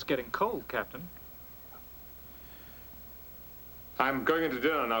food is getting cold, Captain. I'm going into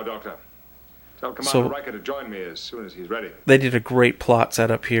dinner now, Doctor. Tell Commander Riker to join me as soon as he's ready. They did a great plot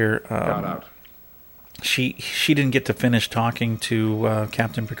setup here. Got out. She didn't get to finish talking to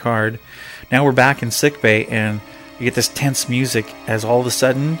Captain Picard. Now we're back in sickbay, and you get this tense music as all of a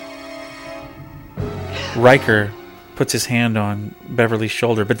sudden Riker puts his hand on Beverly's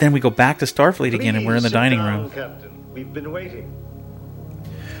shoulder. But then we go back to Starfleet again, and we're in the dining room. Captain. We've been waiting.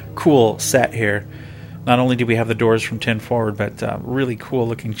 Cool set here. Not only do we have the doors from 10 forward, but really cool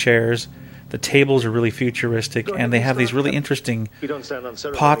looking chairs. The tables are really futuristic, and they have these really interesting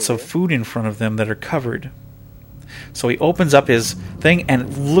pots of food in front of them that are covered. So he opens up his thing,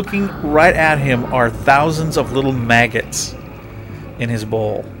 and looking right at him are thousands of little maggots in his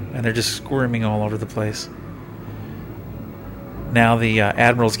bowl, and they're just squirming all over the place. Now the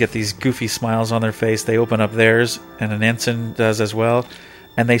admirals get these goofy smiles on their face. They open up theirs, and an ensign does as well,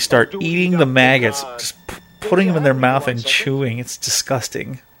 and they start eating the maggots, just putting them in their mouth and chewing. It's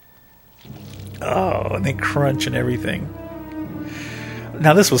disgusting. Oh, and they crunch and everything.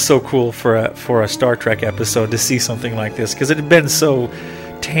 Now this was so cool for a Star Trek episode to see something like this, because it had been so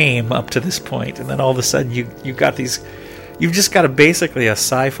tame up to this point, and then all of a sudden you got these. You've just got basically a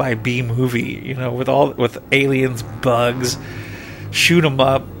sci-fi B movie, with aliens, bugs, shoot 'em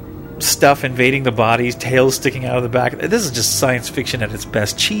up, stuff invading the bodies, tails sticking out of the back. This is just science fiction at its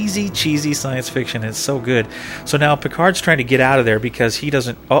best. Cheesy science fiction. It's so good. So now Picard's trying to get out of there because he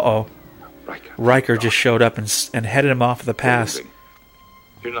doesn't. Riker just showed up and headed him off the pass.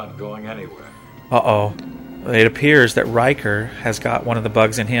 You're not going anywhere. Uh-oh. It appears that Riker has got one of the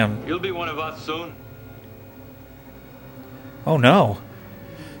bugs in him. You'll be one of us soon. Oh no.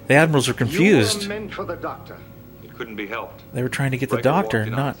 The admirals are confused. You were meant for the doctor. It couldn't be helped. They were trying to get the Riker doctor,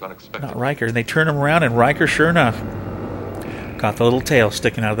 not Riker. And they turn him around, and Riker, sure enough, got the little tail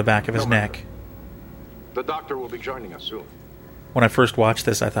sticking out of the back of his neck. The doctor will be joining us soon. When I first watched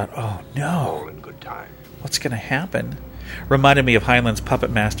this, I thought, oh no. All in good time. What's going to happen? Reminded me of Heinlein's Puppet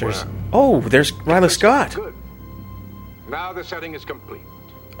Masters. Oh, there's Ryla Scott. Good. Now the setting is complete.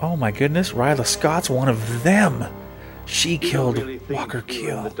 Oh my goodness, Ryla Scott's one of them. She killed Walker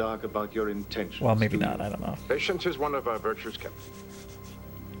Q. In the dark about your intentions. Well, maybe not. I don't know. Patience is one of our virtues, Captain.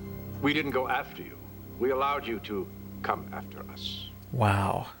 We didn't go after you. We allowed you to come after us.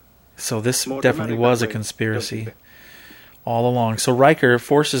 Wow. So this definitely was a conspiracy all along. So Riker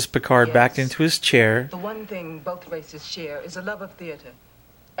forces Picard back into his chair. The one thing both races share is a love of theater.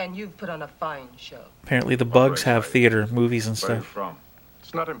 And you've put on a fine show. Apparently the bugs have theater, movies and Where are you stuff. from?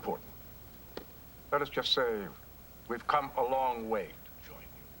 It's not important. Let us just say we've come a long way to join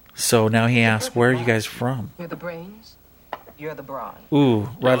you. So now he asks, where are you guys from? You're the brains, you're the brawn. Ooh,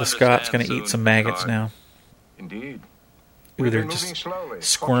 Ryla Scott's going to eat some maggots now. Indeed. Ooh, We've they're been just moving slowly,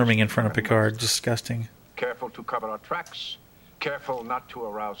 squirming in front of Picard. Disgusting. Careful to cover our tracks. Careful not to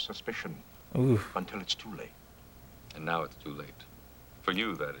arouse suspicion. Ooh. Until it's too late. And now it's too late. For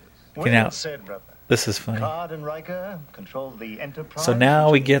you, that is. Okay, now, said, brother. this is funny. Picard and Riker control the Enterprise. So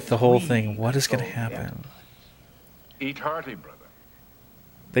now we get the whole thing. What is going to happen? Eat hearty, brother.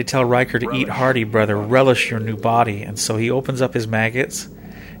 They tell Riker to eat hearty, brother. Relish your new body. And so he opens up his maggots,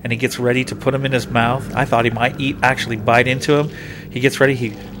 and he gets ready to put them in his mouth. I thought he might actually bite into them. He gets ready.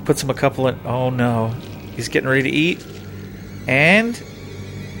 He puts them a couple in. Oh, no. He's getting ready to eat. And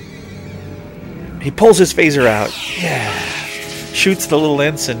he pulls his phaser out. Yeah. Shoots the little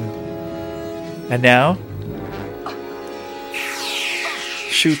ensign. And now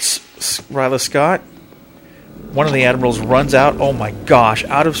shoots Ryla Scott. One of the admirals runs out. Oh my gosh.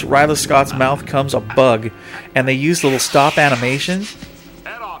 Out of Ryla Scott's mouth comes a bug. And they use little stop animations.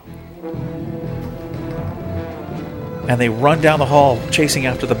 And they run down the hall chasing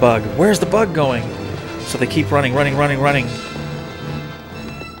after the bug. Where's the bug going? So they keep running.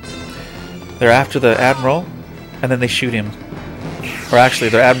 They're after the admiral, and then they shoot him. Or actually,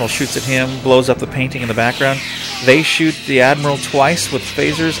 the admiral shoots at him, blows up the painting in the background. They shoot the admiral twice with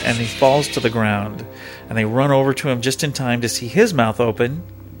phasers, and he falls to the ground. And they run over to him just in time to see his mouth open.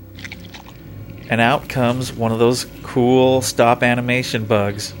 And out comes one of those cool stop animation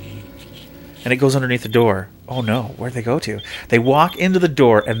bugs. And it goes underneath the door. Oh no, where'd they go to? They walk into the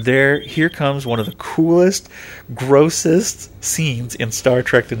door, and here comes one of the coolest, grossest scenes in Star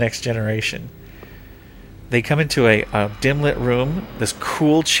Trek The Next Generation. They come into a dim-lit room, this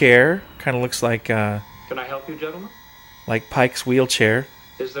cool chair, kind of looks like... Can I help you, gentlemen? like Pike's wheelchair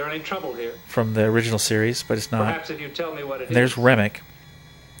Is there any trouble here? from the original series, but it's not. Perhaps if you tell me what it And there's is. Remick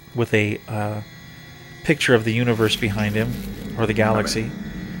with a picture of the universe behind him, or the galaxy.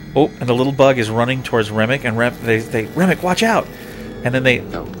 Oh, and the little bug is running towards Remick, and Remick, watch out! And then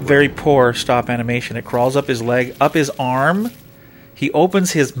very poor stop animation. It crawls up his leg, up his arm. He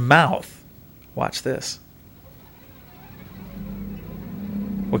opens his mouth. Watch this.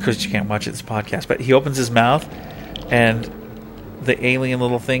 Well, because you can't watch it, it's a podcast. But he opens his mouth, and the alien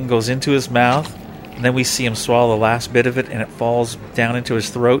little thing goes into his mouth, and then we see him swallow the last bit of it, and it falls down into his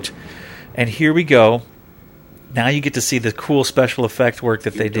throat. And here we go. Now you get to see the cool special effect work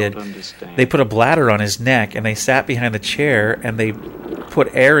that they did. They put a bladder on his neck, and they sat behind the chair, and they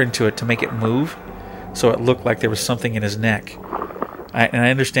put air into it to make it move, so it looked like there was something in his neck. And I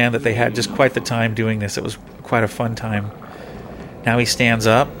understand that they had just quite the time doing this. It was quite a fun time. Now he stands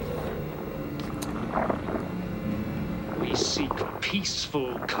up. We seek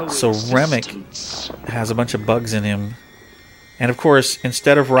peaceful So Remick has a bunch of bugs in him. And of course,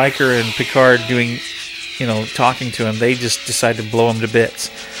 instead of Riker and Picard doing, talking to him, they just decide to blow him to bits.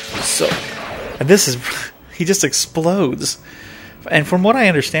 And he just explodes. And from what I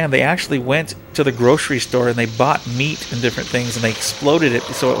understand, they actually went to the grocery store and they bought meat and different things, and they exploded it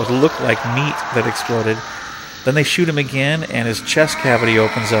so it would look like meat that exploded. Then they shoot him again, and his chest cavity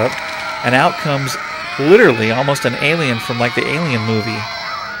opens up, and out comes literally almost an alien from like the Alien movie.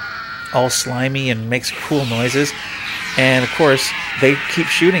 All slimy and makes cool noises. And of course, they keep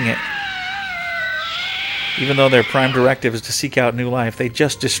shooting it. Even though their prime directive is to seek out new life, they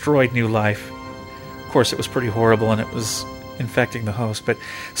just destroyed new life. Of course, it was pretty horrible, and it was infecting the host. But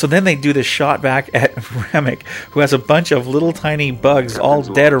so then they do this shot back at Remick, who has a bunch of little tiny bugs all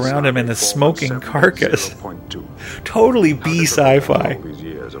dead around him in the smoking carcass. Totally B sci-fi.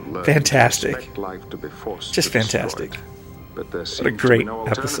 Fantastic. Just fantastic. What a great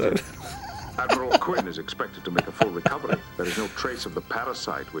episode. Admiral Quinn is expected to make a full recovery. There is no trace of the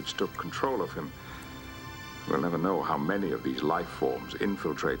parasite which took control of him. We'll never know how many of these life forms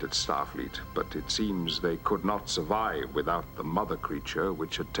infiltrated Starfleet, but it seems they could not survive without the mother creature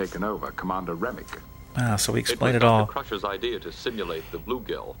which had taken over Commander Remick. So we explained it all. Crusher's idea to simulate the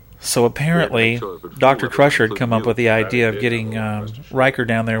bluegill. So apparently, Dr. Crusher had come up with the idea of getting Riker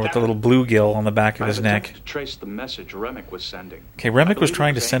down there with the little bluegill on the back of his neck. To trace the message Remick was sending. Okay, Remick was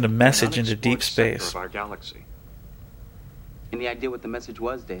trying to send a message into deep space. Of our galaxy. Any idea what the message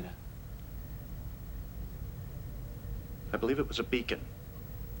was, Data? I believe it was a beacon.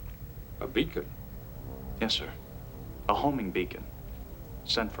 A beacon? Yes, sir. A homing beacon.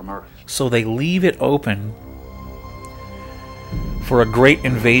 Sent from Earth. So they leave it open for a great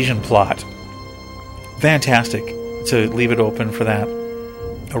invasion plot. Fantastic to leave it open for that.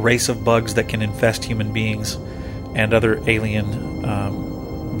 A race of bugs that can infest human beings and other alien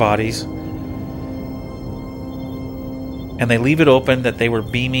bodies. And they leave it open that they were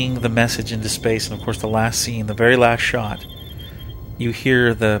beaming the message into space. And of course, the last scene, the very last shot, you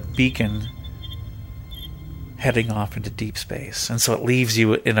hear the beacon heading off into deep space. And so it leaves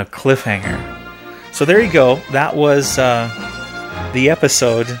you in a cliffhanger. So there you go. That was the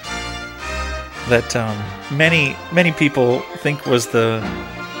episode that many people think was the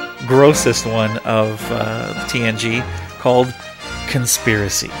grossest one of TNG, called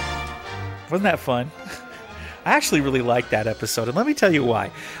Conspiracy. Wasn't that fun? I actually really liked that episode, and let me tell you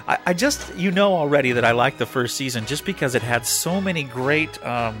why. I just, already that I liked the first season just because it had so many great,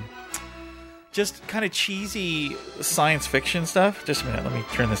 just kind of cheesy science fiction stuff. Just a minute, let me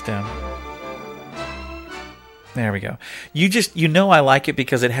turn this down. There we go. I like it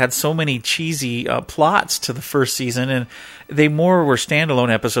because it had so many cheesy plots to the first season, and they more were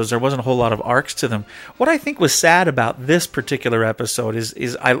standalone episodes. There wasn't a whole lot of arcs to them. What I think was sad about this particular episode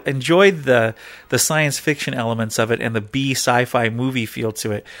is I enjoyed the science fiction elements of it and the B sci-fi movie feel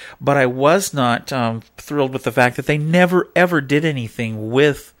to it, but I was not thrilled with the fact that they never ever did anything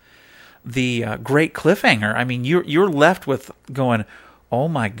with the great cliffhanger. I mean, you're left with going, oh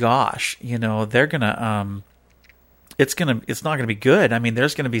my gosh, they're gonna. It's not gonna be good. I mean,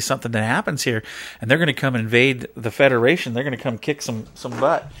 there's gonna be something that happens here, and they're gonna come invade the Federation. They're gonna come kick some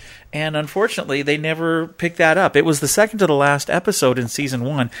butt. And unfortunately, they never picked that up. It was the second to the last episode in season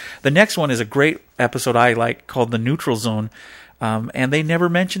 1. The next one is a great episode I like called The Neutral Zone, and they never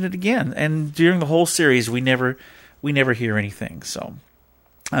mentioned it again. And during the whole series, we never hear anything. So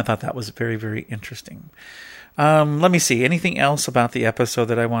I thought that was very, very interesting. Let me see. Anything else about the episode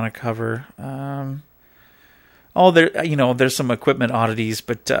that I want to cover? there's some equipment oddities,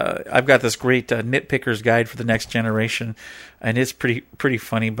 but I've got this great nitpicker's guide for the next generation, and it's pretty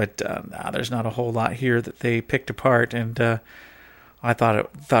funny. But there's not a whole lot here that they picked apart, and I thought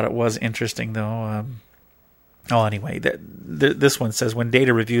it was interesting though. Anyway, this one says, when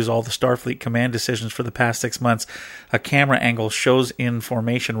Data reviews all the Starfleet command decisions for the past 6 months, a camera angle shows in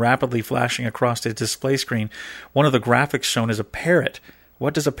formation rapidly flashing across his display screen. One of the graphics shown is a parrot.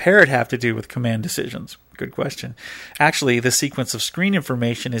 What does a parrot have to do with command decisions? Good question. Actually, the sequence of screen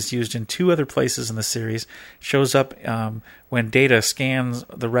information is used in 2 other places in the series. It shows up when Data scans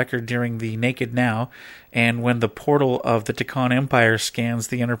the record during the Naked Now, and when the portal of the Takan Empire scans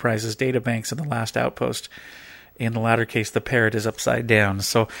the Enterprise's databanks in the Last Outpost. In the latter case, the parrot is upside down.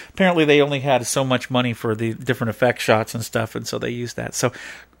 So apparently they only had so much money for the different effect shots and stuff, and so they used that. So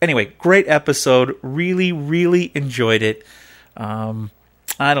anyway, great episode. Really, really enjoyed it.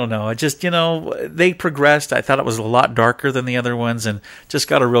 I don't know. I just, they progressed. I thought it was a lot darker than the other ones, and just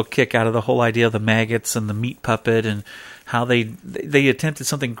got a real kick out of the whole idea of the maggots and the meat puppet, and how they attempted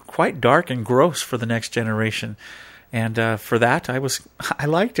something quite dark and gross for the next generation. And for that, I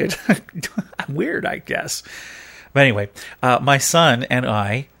liked it. I'm weird, I guess. But anyway, my son and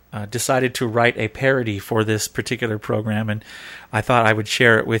I decided to write a parody for this particular program, and I thought I would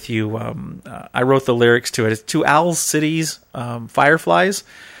share it with you. I wrote the lyrics to it. It's To Owl City's Fireflies.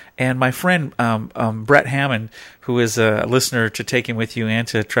 And my friend Brett Hammond, who is a listener to Taking With You and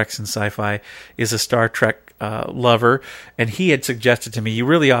to Treks and Sci-Fi, is a Star Trek lover, and he had suggested to me, you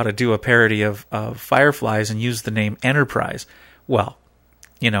really ought to do a parody of Fireflies and use the name Enterprise. Well,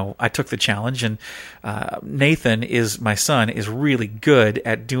 I took the challenge, and Nathan, my son, is really good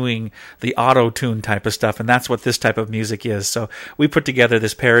at doing the auto-tune type of stuff, and that's what this type of music is. So we put together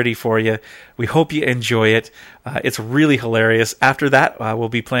this parody for you. We hope you enjoy it. It's really hilarious. After that, we'll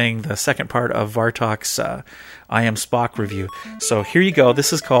be playing the second part of Vartok's I Am Spock review. So here you go.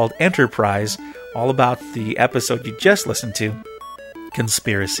 This is called Enterprise, all about the episode you just listened to,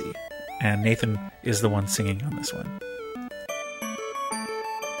 Conspiracy. And Nathan is the one singing on this one.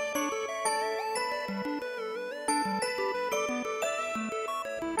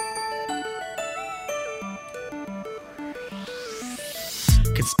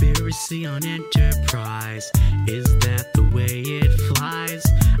 Conspiracy on Enterprise, is that the way it flies?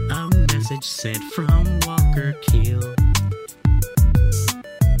 A message sent from Walker Keel.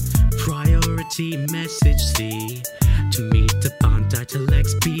 Priority message C, to meet upon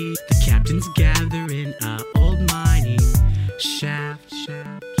Ditalix B. The captains gather in a old mining shaft.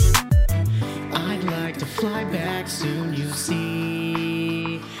 I'd like to fly back soon, you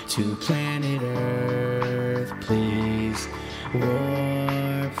see, to planet Earth, please.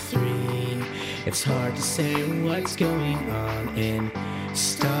 Warp 3. It's hard to say what's going on in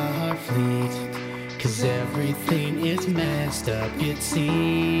Starfleet, 'cause everything is messed up, it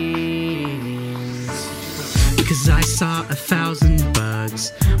seems. 'Cause I saw 1,000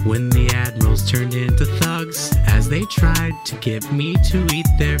 bugs when the admirals turned into thugs, as they tried to get me to eat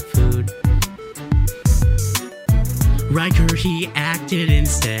their food. Riker, he acted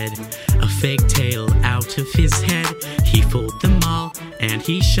instead, a fake tail out of his head. He fooled them all, and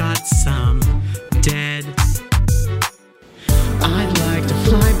he shot some dead. I'd like to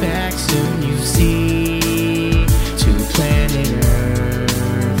fly back soon, you see, to planet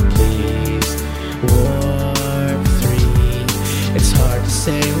Earth, please. Warp 3. It's hard to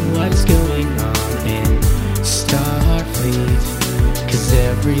say what's going on in Starfleet, 'cause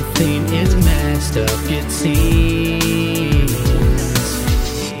everything is messed up, it seems.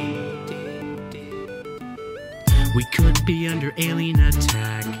 We could be under alien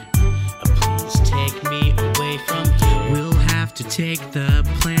attack. Please take me away from here. We'll have to take the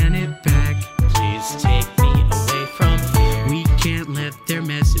planet back. Please take me away from here. We can't let their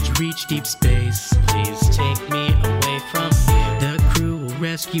message reach deep space. Please take me away from here. The crew will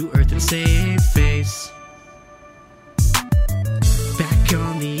rescue Earth and save face. Back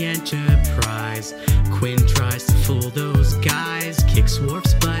on the Enterprise, Quinn tries to fool those guys, kicks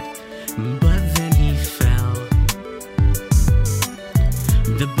Worf's butt, but then he fell.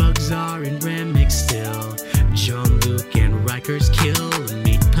 The bugs are in Remix still. Jean-Luc and Riker's kill. The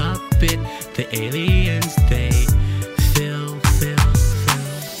meat puppet, the aliens, they fill.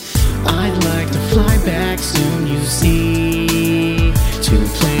 I'd like to fly back soon, you see, to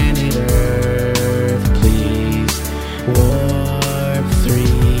planet Earth, please. Warp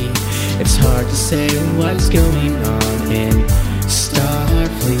 3. It's hard to say what's going on in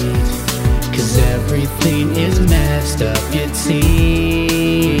Starfleet, 'cause everything is messed up, it seems.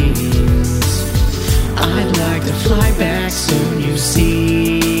 I'd like to fly back soon, you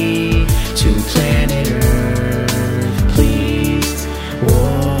see, to planet Earth.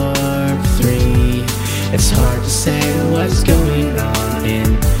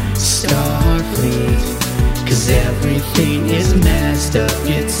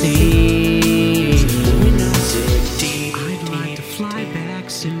 it seems. I'd like to fly back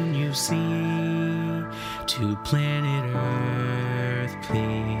soon, you see, to planet Earth,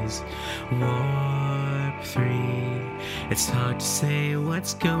 please. Warp 3. It's hard to say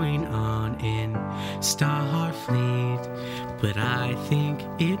what's going on in Starfleet, but I think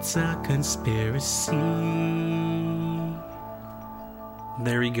it's a conspiracy.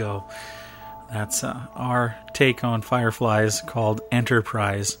 There you go. That's our take on Fireflies called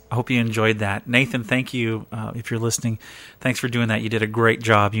Enterprise. I hope you enjoyed that. Nathan, thank you if you're listening. Thanks for doing that. You did a great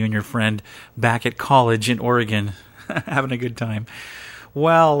job, you and your friend, back at college in Oregon. Having a good time.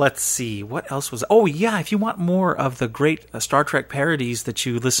 Well, let's see. What else was... Oh, yeah, if you want more of the great Star Trek parodies that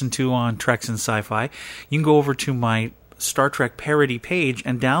you listen to on Treks and Sci-Fi, you can go over to my Star Trek parody page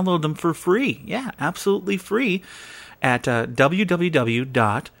and download them for free. Yeah, absolutely free at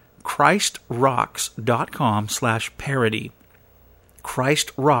www.christrocks.com/parody.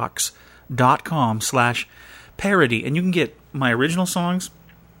 christrocks.com/parody. And you can get my original songs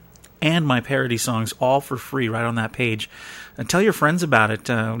and my parody songs all for free right on that page. And tell your friends about it.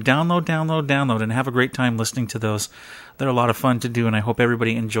 Download, and have a great time listening to those. They're a lot of fun to do, and I hope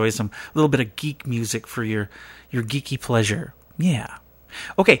everybody enjoys them. A little bit of geek music for your geeky pleasure. Yeah.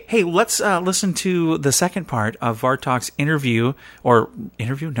 Okay, hey, let's listen to the second part of Vartok's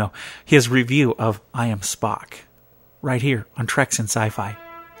his review of I Am Spock, right here on Treks and Sci-Fi.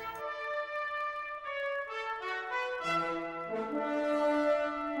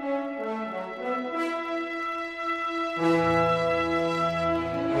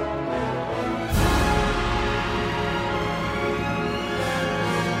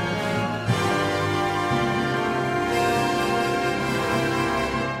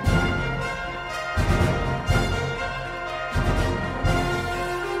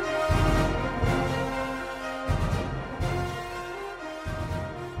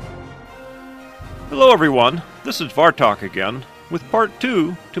 Hello everyone, this is Vartok again, with part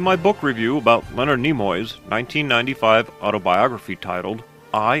 2 to my book review about Leonard Nimoy's 1995 autobiography titled,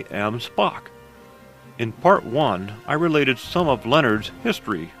 I Am Spock. In part 1, I related some of Leonard's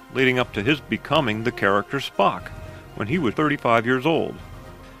history leading up to his becoming the character Spock, when he was 35 years old.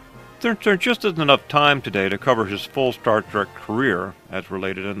 There just isn't enough time today to cover his full Star Trek career, as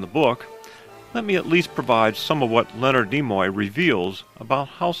related in the book. Let me at least provide some of what Leonard Nimoy reveals about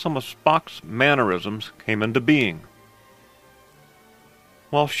how some of Spock's mannerisms came into being.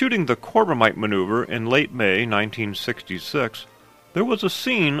 While shooting the Corbomite maneuver in late May 1966, there was a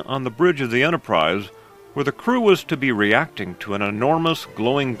scene on the bridge of the Enterprise where the crew was to be reacting to an enormous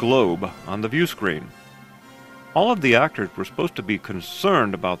glowing globe on the view screen. All of the actors were supposed to be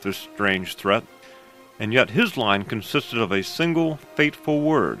concerned about this strange threat, and yet his line consisted of a single fateful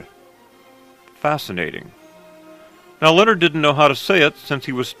word: fascinating. Now, Leonard didn't know how to say it since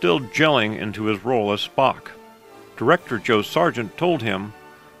he was still gelling into his role as Spock. Director Joe Sargent told him,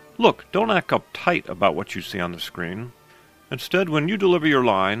 "Look, don't act uptight about what you see on the screen. Instead, when you deliver your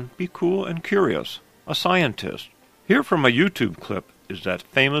line, be cool and curious, a scientist." Here from a YouTube clip is that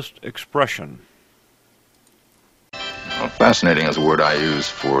famous expression. Well, fascinating is a word I use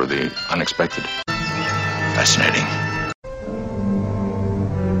for the unexpected. Fascinating.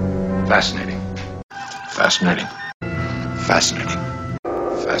 Fascinating. Fascinating. Fascinating.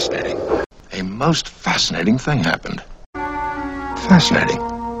 Fascinating. A most fascinating thing happened. Fascinating.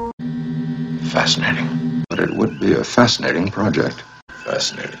 Fascinating. But it would be a fascinating project.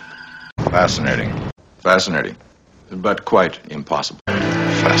 Fascinating. Fascinating. Fascinating. But quite impossible.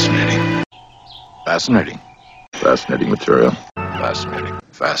 Fascinating. Fascinating. Fascinating material. Fascinating.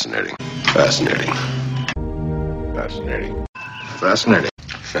 Fascinating. Fascinating. Fascinating. Fascinating.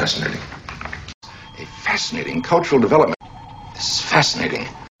 Fascinating. A fascinating cultural development. This is fascinating.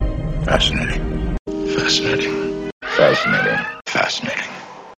 Fascinating. Fascinating. Fascinating. Fascinating.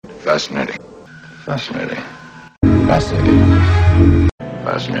 Fascinating. Fascinating. Fascinating.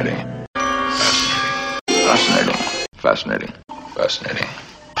 Fascinating. Fascinating. Fascinating. Fascinating.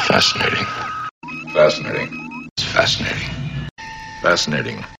 Fascinating. Fascinating. Fascinating.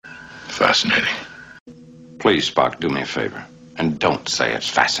 Fascinating. Fascinating. Please, Spock, do me a favor. And don't say it's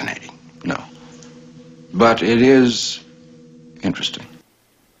fascinating. No. But it is interesting.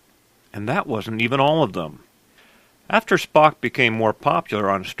 And that wasn't even all of them. After Spock became more popular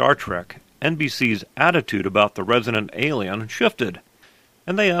on Star Trek, NBC's attitude about the resident alien shifted,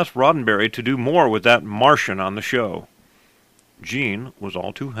 and they asked Roddenberry to do more with that Martian on the show. Gene was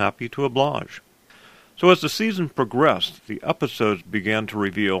all too happy to oblige. So as the season progressed, the episodes began to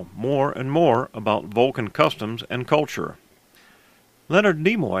reveal more and more about Vulcan customs and culture. Leonard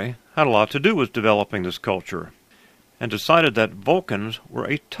Nimoy had a lot to do with developing this culture, and decided that Vulcans were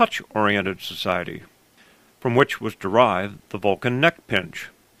a touch-oriented society, from which was derived the Vulcan neck pinch,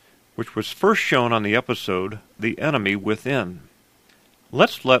 which was first shown on the episode The Enemy Within.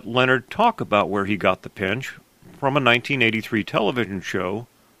 Let's let Leonard talk about where he got the pinch from a 1983 television show,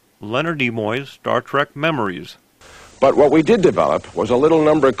 Leonard Nimoy's Star Trek Memories. But what we did develop was a little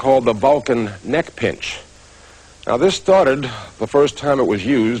number called the Vulcan neck pinch. Now, this started the first time it was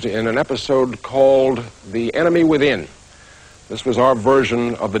used in an episode called The Enemy Within. This was our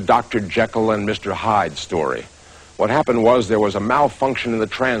version of the Dr. Jekyll and Mr. Hyde story. What happened was there was a malfunction in the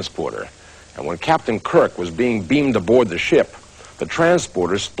transporter, and when Captain Kirk was being beamed aboard the ship, the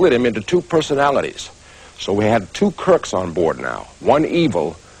transporter split him into two personalities. So we had two Kirks on board now, one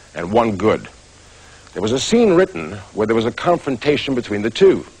evil and one good. There was a scene written where there was a confrontation between the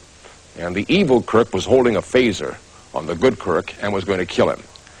two, and the evil Kirk was holding a phaser on the good Kirk and was going to kill him.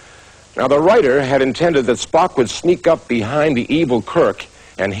 Now, the writer had intended that Spock would sneak up behind the evil Kirk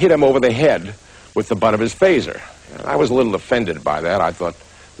and hit him over the head with the butt of his phaser. And I was a little offended by that. I thought,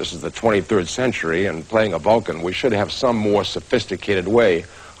 this is the 23rd century, and playing a Vulcan, we should have some more sophisticated way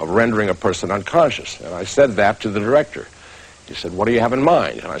of rendering a person unconscious. And I said that to the director. He said, what do you have in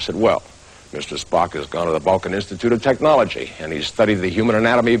mind? And I said, well, Mr. Spock has gone to the Vulcan Institute of Technology, and he's studied the human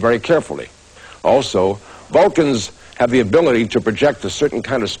anatomy very carefully. Also, Vulcans have the ability to project a certain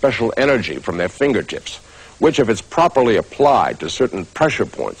kind of special energy from their fingertips, which, if it's properly applied to certain pressure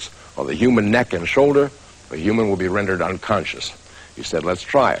points on the human neck and shoulder, the human will be rendered unconscious. He said, let's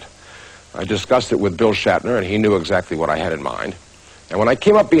try it. I discussed it with Bill Shatner, and he knew exactly what I had in mind. And when I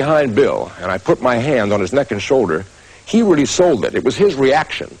came up behind Bill and I put my hand on his neck and shoulder, he really sold it. It was his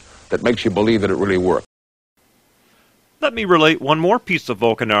reaction that makes you believe that it really worked. Let me relate one more piece of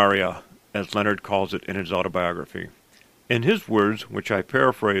Vulcanaria, as Leonard calls it in his autobiography. In his words, which I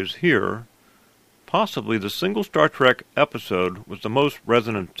paraphrase here, possibly the single Star Trek episode was the most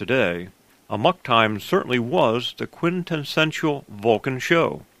resonant today. Amok Time certainly was the quintessential Vulcan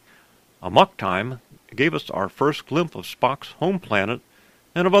show. Amok Time gave us our first glimpse of Spock's home planet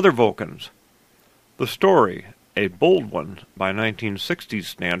and of other Vulcans. The story, a bold one by 1960s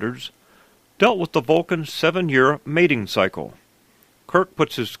standards, dealt with the Vulcan 7-year mating cycle. Kirk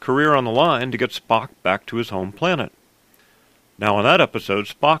puts his career on the line to get Spock back to his home planet. Now in that episode,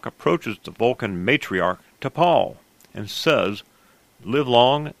 Spock approaches the Vulcan matriarch, T'Pol, and says, live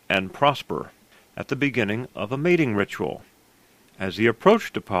long and prosper, at the beginning of a mating ritual. As he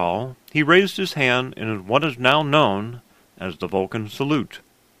approached T'Pol, he raised his hand in what is now known as the Vulcan salute.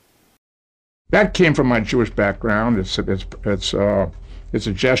 That came from my Jewish background. It's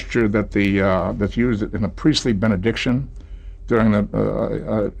a gesture that that's used in the priestly benediction during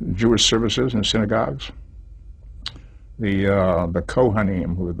the Jewish services in synagogues. The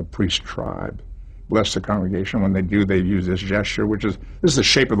Kohanim, who are the priest tribe, bless the congregation. When they do, they use this gesture, this is the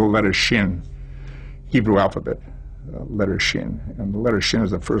shape of the letter Shin, Hebrew alphabet, letter Shin. And the letter Shin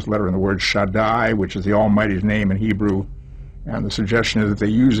is the first letter in the word Shaddai, which is the Almighty's name in Hebrew. And the suggestion is that they're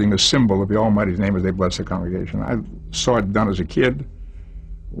using the symbol of the Almighty's name as they bless the congregation. I saw it done as a kid,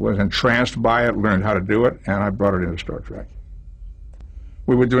 was entranced by it, learned how to do it, and I brought it into Star Trek.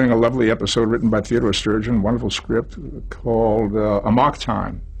 We were doing a lovely episode written by Theodore Sturgeon, wonderful script called Amok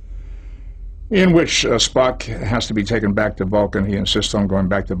Time, in which Spock has to be taken back to Vulcan. He insists on going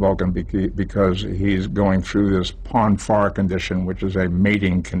back to Vulcan because he's going through this Pon farr condition, which is a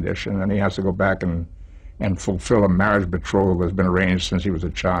mating condition, and he has to go back and fulfill a marriage betrothal that's been arranged since he was a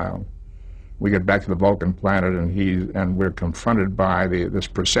child. We get back to the Vulcan planet, and we're confronted by this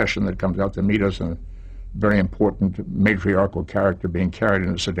procession that comes out to meet us, and a very important matriarchal character being carried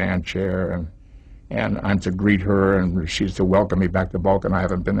in a sedan chair, and I'm to greet her, and she's to welcome me back to Vulcan. I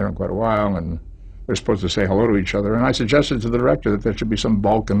haven't been there in quite a while, and they're supposed to say hello to each other. And I suggested to the director that there should be some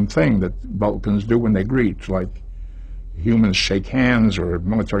Vulcan thing that Vulcans do when they greet, like humans shake hands, or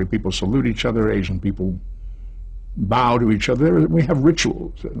military people salute each other, Asian people bow to each other. We have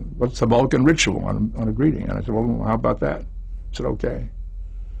rituals. What's the Vulcan ritual on a greeting? And I said, well, how about that? I said, okay.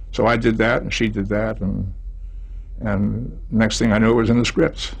 So I did that, and she did that, and next thing I knew, it was in the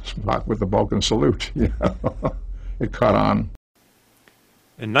scripts, Spock with the Vulcan salute. You know? It caught on.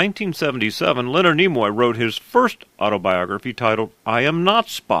 In 1977, Leonard Nimoy wrote his first autobiography titled I Am Not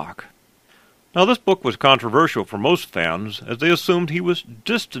Spock. Now, this book was controversial for most fans, as they assumed he was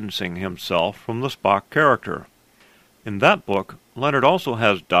distancing himself from the Spock character. In that book, Leonard also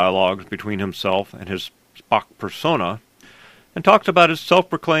has dialogues between himself and his Spock persona, and talks about his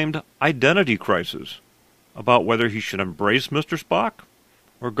self-proclaimed identity crisis, about whether he should embrace Mr. Spock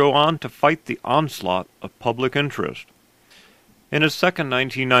or go on to fight the onslaught of public interest. In his second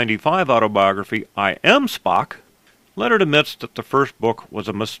 1995 autobiography, I Am Spock, Leonard admits that the first book was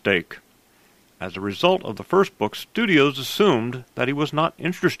a mistake. As a result of the first book, studios assumed that he was not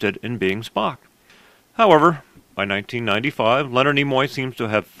interested in being Spock. However, by 1995, Leonard Nimoy seems to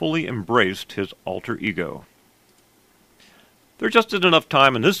have fully embraced his alter ego. There just isn't enough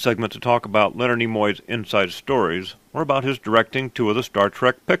time in this segment to talk about Leonard Nimoy's inside stories or about his directing 2 of the Star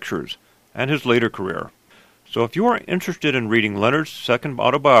Trek pictures and his later career. So if you are interested in reading Leonard's second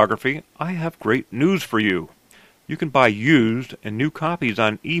autobiography, I have great news for you. You can buy used and new copies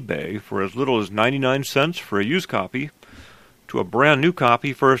on eBay for as little as 99 cents for a used copy to a brand new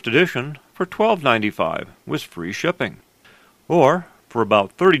copy first edition for $12.95 with free shipping. Or, for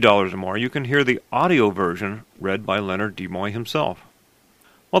about $30 or more, you can hear the audio version read by Leonard Nimoy himself.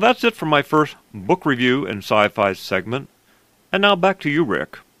 Well, that's it for my first book review and sci-fi segment. And now back to you,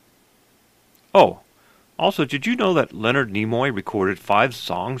 Rick. Oh, also, did you know that Leonard Nimoy recorded 5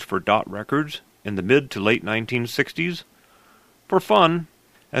 songs for Dot Records in the mid to late 1960s? For fun,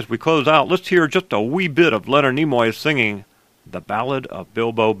 as we close out, let's hear just a wee bit of Leonard Nimoy singing The Ballad of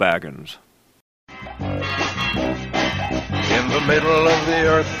Bilbo Baggins. In the middle of the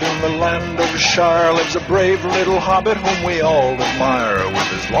earth, in the land of Shire, lives a brave little hobbit whom we all admire. With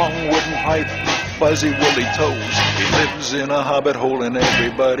his long wooden pipe, fuzzy woolly toes, he lives in a hobbit hole and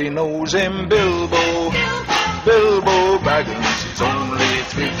everybody knows him. Bilbo, Bilbo Baggins, he's only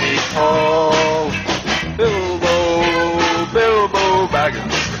 3 feet tall. Bilbo, Bilbo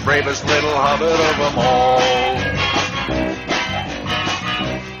Baggins, the bravest little hobbit of them all.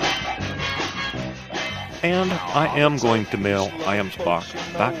 And I am going to mail I Am Spock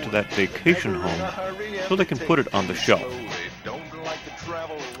back to that vacation home so they can put it on the shelf.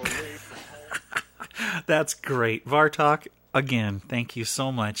 That's great. Vartok, again, thank you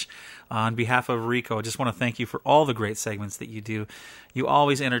so much. On behalf of Rico, I just want to thank you for all the great segments that you do. You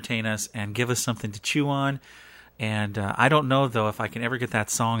always entertain us and give us something to chew on. And I don't know, though, if I can ever get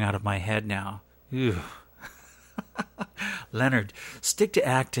that song out of my head now. Ew. Leonard, stick to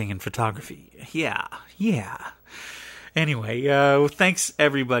acting and photography. Yeah. Anyway, thanks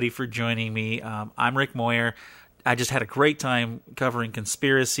everybody for joining me. I'm Rick Moyer. I just had a great time covering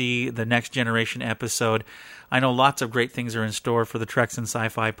Conspiracy, the Next Generation episode. I know lots of great things are in store for the Treks and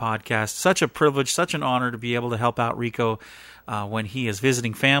Sci-Fi podcast. Such a privilege, such an honor to be able to help out Rico when he is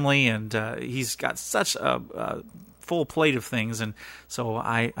visiting family, and he's got such a full plate of things, and so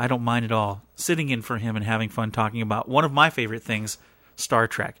I don't mind at all sitting in for him and having fun talking about one of my favorite things, Star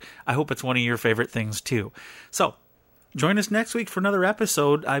Trek. I hope it's one of your favorite things too. So join us next week for another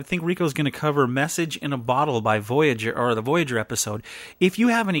episode. I think Rico's going to cover Message in a Bottle by Voyager, or the Voyager episode. If you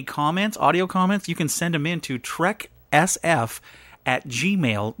have any comments, audio comments, you can send them in to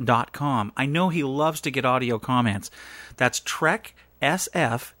treksf@gmail.com. I know he loves to get audio comments. That's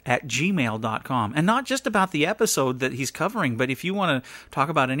treksf@gmail.com. And not just about the episode that he's covering, but if you want to talk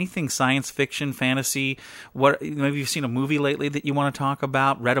about anything science fiction, fantasy, maybe you've seen a movie lately that you want to talk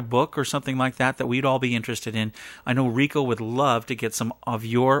about, read a book or something like that we'd all be interested in, I know Rico would love to get some of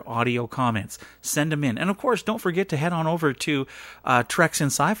your audio comments. Send them in. And of course, don't forget to head on over to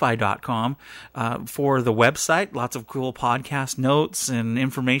treksandsci-fi.com for the website. Lots of cool podcast notes and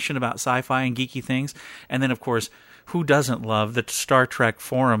information about sci-fi and geeky things. And then, of course, who doesn't love the Star Trek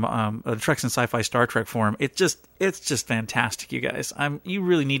forum, the Treks and Sci-Fi Star Trek forum? It's just fantastic, you guys. You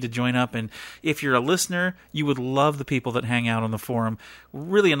really need to join up, and if you're a listener, you would love the people that hang out on the forum.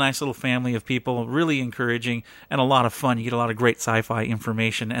 Really a nice little family of people, really encouraging, and a lot of fun. You get a lot of great sci-fi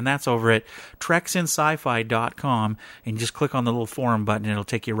information, and that's over at treksandsci-fi.com, and you just click on the little forum button, and it'll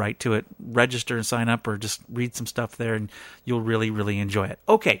take you right to it. Register and sign up, or just read some stuff there, and you'll really, really enjoy it.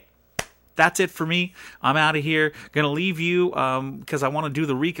 Okay. That's it for me. I'm out of here. Going to leave you, because I want to do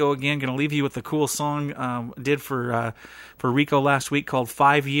the Rico again, going to leave you with the cool song did for Rico last week called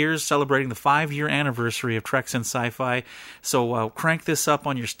 5 Years, celebrating the 5-year anniversary of Treks and Sci-Fi. So crank this up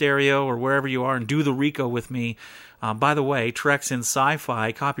on your stereo or wherever you are and do the Rico with me. By the way, Treks and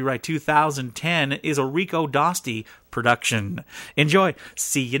Sci-Fi, copyright 2010, is a Rico Dosty production. Enjoy.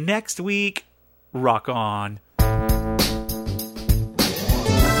 See you next week. Rock on.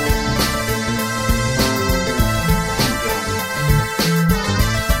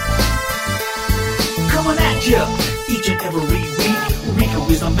 Each and every week, Rico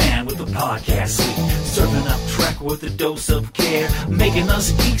is the man with the podcast suite, serving up Trek with a dose of care, making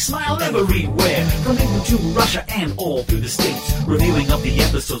us geeks smile everywhere, from England to Russia and all through the States, reviewing up the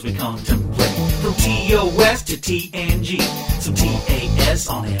episodes we contemplate, from TOS to TNG, some TAS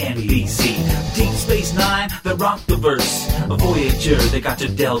on NBC, Deep Space Nine that rocked the verse, a Voyager that got to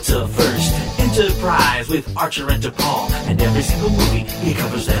Delta first, Enterprise with Archer and T'Pol, and every single movie he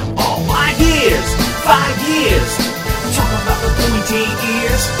covers them all. 5 years! 5 years! Talking about the pointy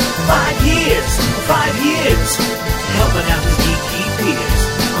ears. 5 years, 5 years, helping out his geeky peers.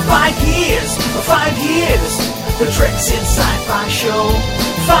 5 years, 5 years, the Treks in Sci-Fi show.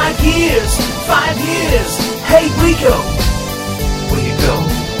 5 years, 5 years, hey Rico, where you go?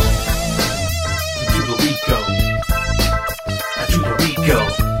 To the Rico, to the Rico,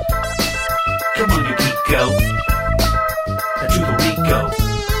 come on you Rico, to the Rico,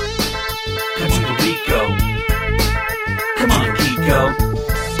 come to the Rico, come on Rico,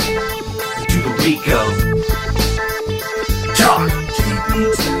 to the Rico, talk. Take me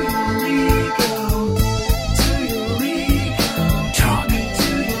to Eureka, to Eureka, talk to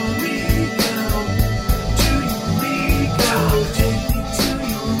Eureka, to Eureka, take me to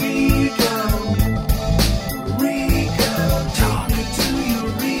Eureka, Eureka, talk to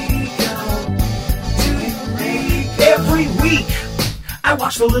Eureka, to Eureka. Every week I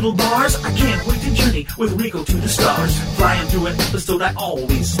watch the little bars. I can't wait to journey with Rico to the stars. Flying through an episode, I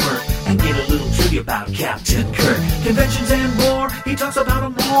always smirk and get a little trivia about Captain Kirk. Conventions and more, he talks about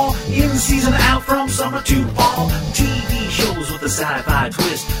them all. In season, out from summer to fall. TV shows with a sci-fi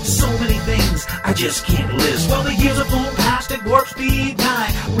twist. So many things I just can't list. Well, the years have flown past at warp speed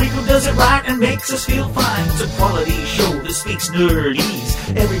 9. Rico does it right and makes us feel fine. It's a quality show that speaks nerdese.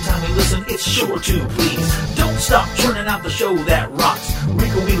 Every time we listen, it's sure to please. Don't stop churning out the show that rocks.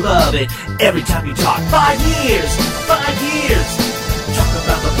 Rico, we love it every time you talk. 5 years, 5 years. Talk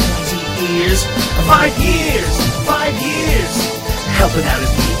about the pointy ears. 5 years, 5 years. Helping out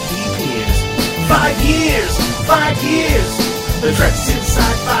his geeky peers. 5 years, 5 years. The Treks in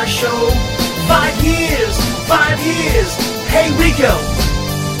Sci-Fi show. 5 years, 5 years. Hey Rico,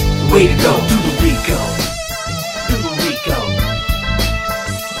 way to go, to the Rico, to the Rico,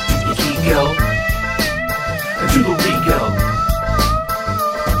 to the Rico, to the Rico.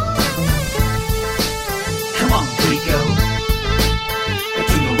 Come on, Rico,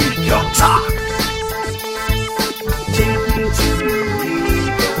 to the Rico, talk. Take me to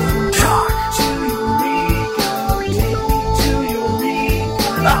Eureka, talk to Eureka, take me to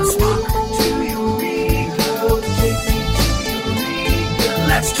Eureka, let's walk to Eureka, take me to Eureka,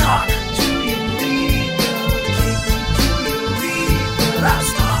 let's talk to Eureka, take me to Eureka, let's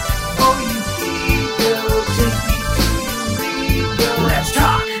talk. Oh, Eureka, take me to Eureka, let's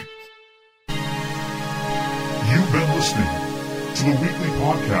talk. You've been listening to the weekly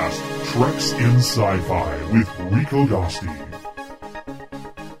podcast Treks in Sci-Fi with Rico Dostie.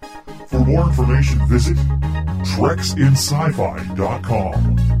 For more information, visit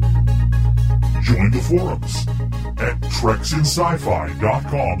treksinsci-fi.com. Join the forums at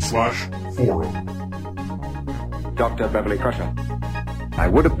treksinsci-fi.com/forum. Dr. Beverly Crusher, I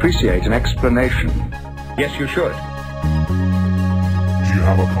would appreciate an explanation. Yes, you should. Do you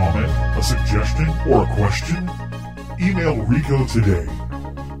have a comment, a suggestion, or a question? Email Rico today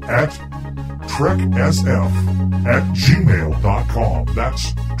at treksf@gmail.com.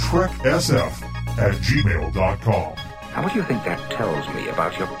 That's treksf@gmail.com. Now, what do you think that tells me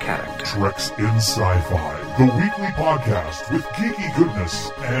about your character? Treks in Sci-Fi, the weekly podcast with geeky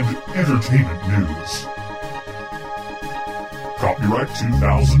goodness and entertainment news. Copyright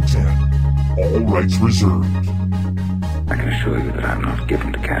 2010. All rights reserved. I can assure you that I'm not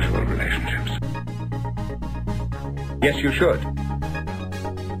given to casual relationships. Yes, you should.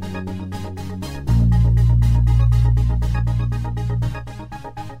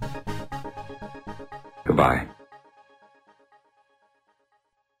 Goodbye.